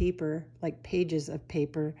literally paper, like pages of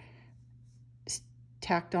paper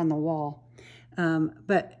tacked on the wall.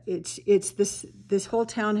 But it's this whole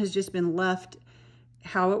town has just been left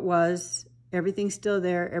how it was. Everything's still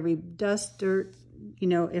there. Every dust, dirt, you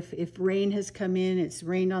know, if rain has come in, it's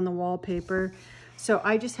rained on the wallpaper. So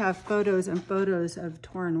I just have photos and photos of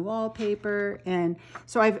torn wallpaper. And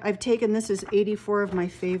so I've taken, this is 84 of my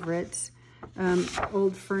favorites,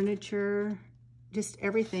 old furniture, just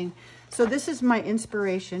everything. So this is my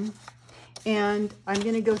inspiration. And I'm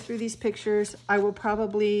going to go through these pictures. I will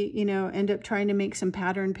probably, you know, end up trying to make some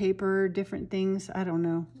pattern paper, different things. I don't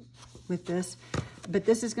know with this. But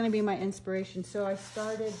this is going to be my inspiration. So I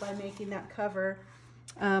started by making that cover,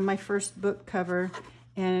 my first book cover.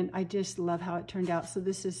 And I just love how it turned out. So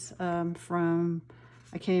this is from,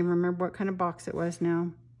 I can't even remember what kind of box it was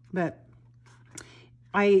now. But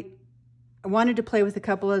I wanted to play with a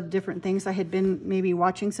couple of different things. I had been maybe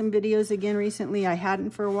watching some videos again recently. I hadn't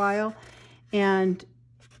for a while. And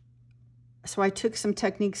so I took some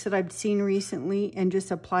techniques that I've seen recently and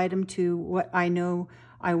just applied them to what I know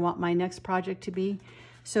I want my next project to be.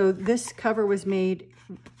 So this cover was made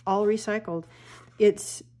all recycled.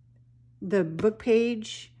 It's the book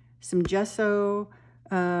page, some gesso,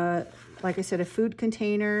 like I said, a food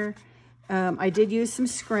container. I did use some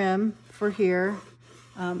scrim for here.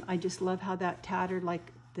 I just love how that tattered,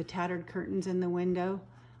 like the tattered curtains in the window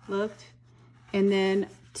looked. And then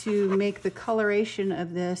to make the coloration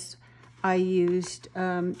of this, I used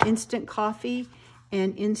instant coffee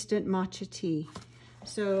and instant matcha tea.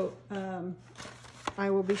 So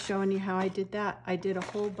I will be showing you how I did that. I did a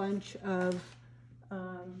whole bunch of,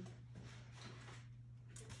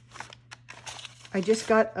 I just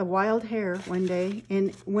got a wild hair one day.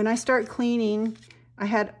 And when I start cleaning, I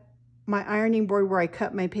had my ironing board where I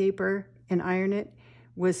cut my paper and iron it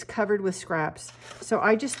was covered with scraps. So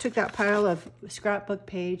I just took that pile of scrapbook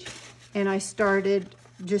page and I started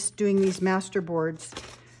just doing these master boards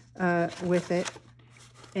with it.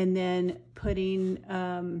 And then putting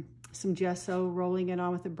some gesso, rolling it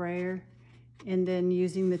on with a brayer, and then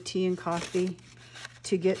using the tea and coffee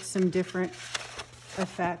to get some different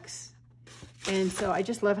effects. And so I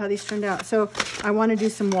just love how these turned out. So I want to do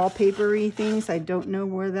some wallpaper-y things. I don't know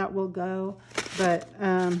where that will go, but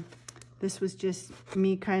this was just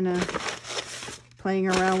me kind of playing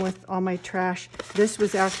around with all my trash. This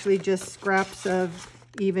was actually just scraps of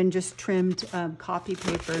even just trimmed copy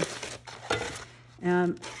paper.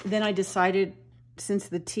 Then I decided, since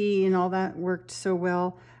the tea and all that worked so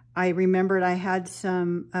well, I remembered I had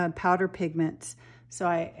some powder pigments. So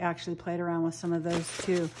I actually played around with some of those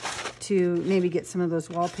too, to maybe get some of those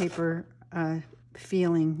wallpaper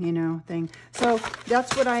feeling, you know, thing. So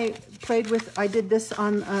that's what I played with. I did this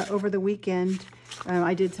on over the weekend.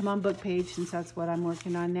 I did some on book page, since that's what I'm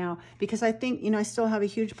working on now. Because I think, you know, I still have a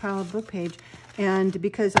huge pile of book page. And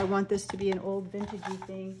because I want this to be an old vintagey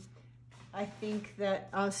thing, I think that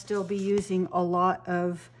I'll still be using a lot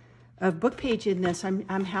of book page in this.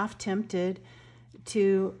 I'm half tempted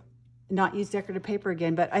to not use decorative paper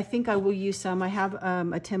again, but I think I will use some. I have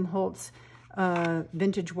a Tim Holtz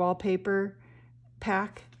vintage wallpaper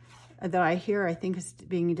pack that I think is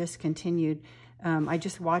being discontinued. I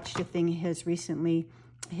just watched a thing his recently,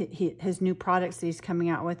 his new products that he's coming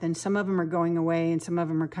out with, and some of them are going away and some of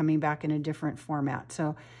them are coming back in a different format.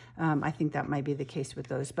 So I think that might be the case with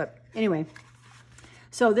those. But anyway,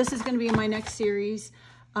 so this is going to be my next series.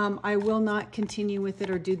 I will not continue with it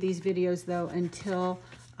or do these videos though until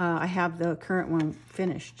I have the current one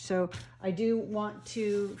finished. So I do want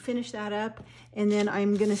to finish that up, and then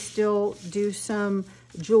I'm going to still do some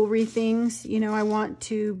jewelry things. You know, I want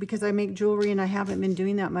to, because I make jewelry and I haven't been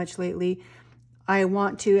doing that much lately, I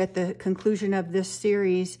want to, at the conclusion of this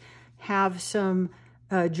series, have some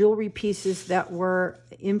jewelry pieces that were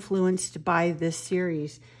influenced by this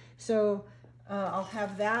series. So I'll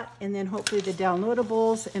have that, and then hopefully the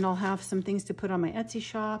downloadables, and I'll have some things to put on my Etsy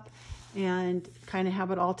shop and kind of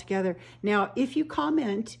have it all together. Now, if you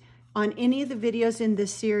comment on any of the videos in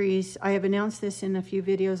this series, I have announced this in a few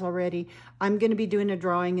videos already, I'm going to be doing a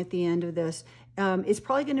drawing at the end of this. It's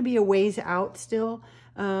probably going to be a ways out still,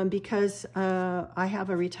 because I have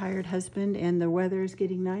a retired husband and the weather is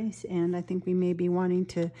getting nice, and I think we may be wanting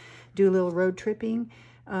to do a little road tripping.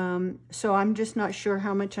 So I'm just not sure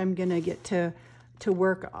how much I'm going to get to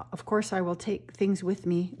work. Of course, I will take things with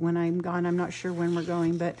me when I'm gone. I'm not sure when we're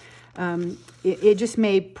going, but it just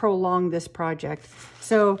may prolong this project.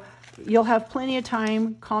 So you'll have plenty of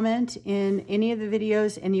time. Comment in any of the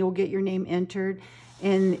videos and you'll get your name entered.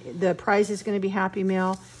 And the prize is going to be Happy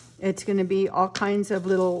Mail. It's going to be all kinds of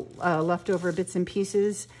little leftover bits and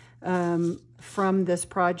pieces from this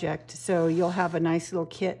project. So you'll have a nice little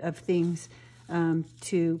kit of things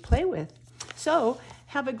to play with. So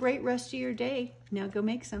have a great rest of your day. Now go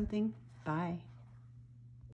make something. Bye.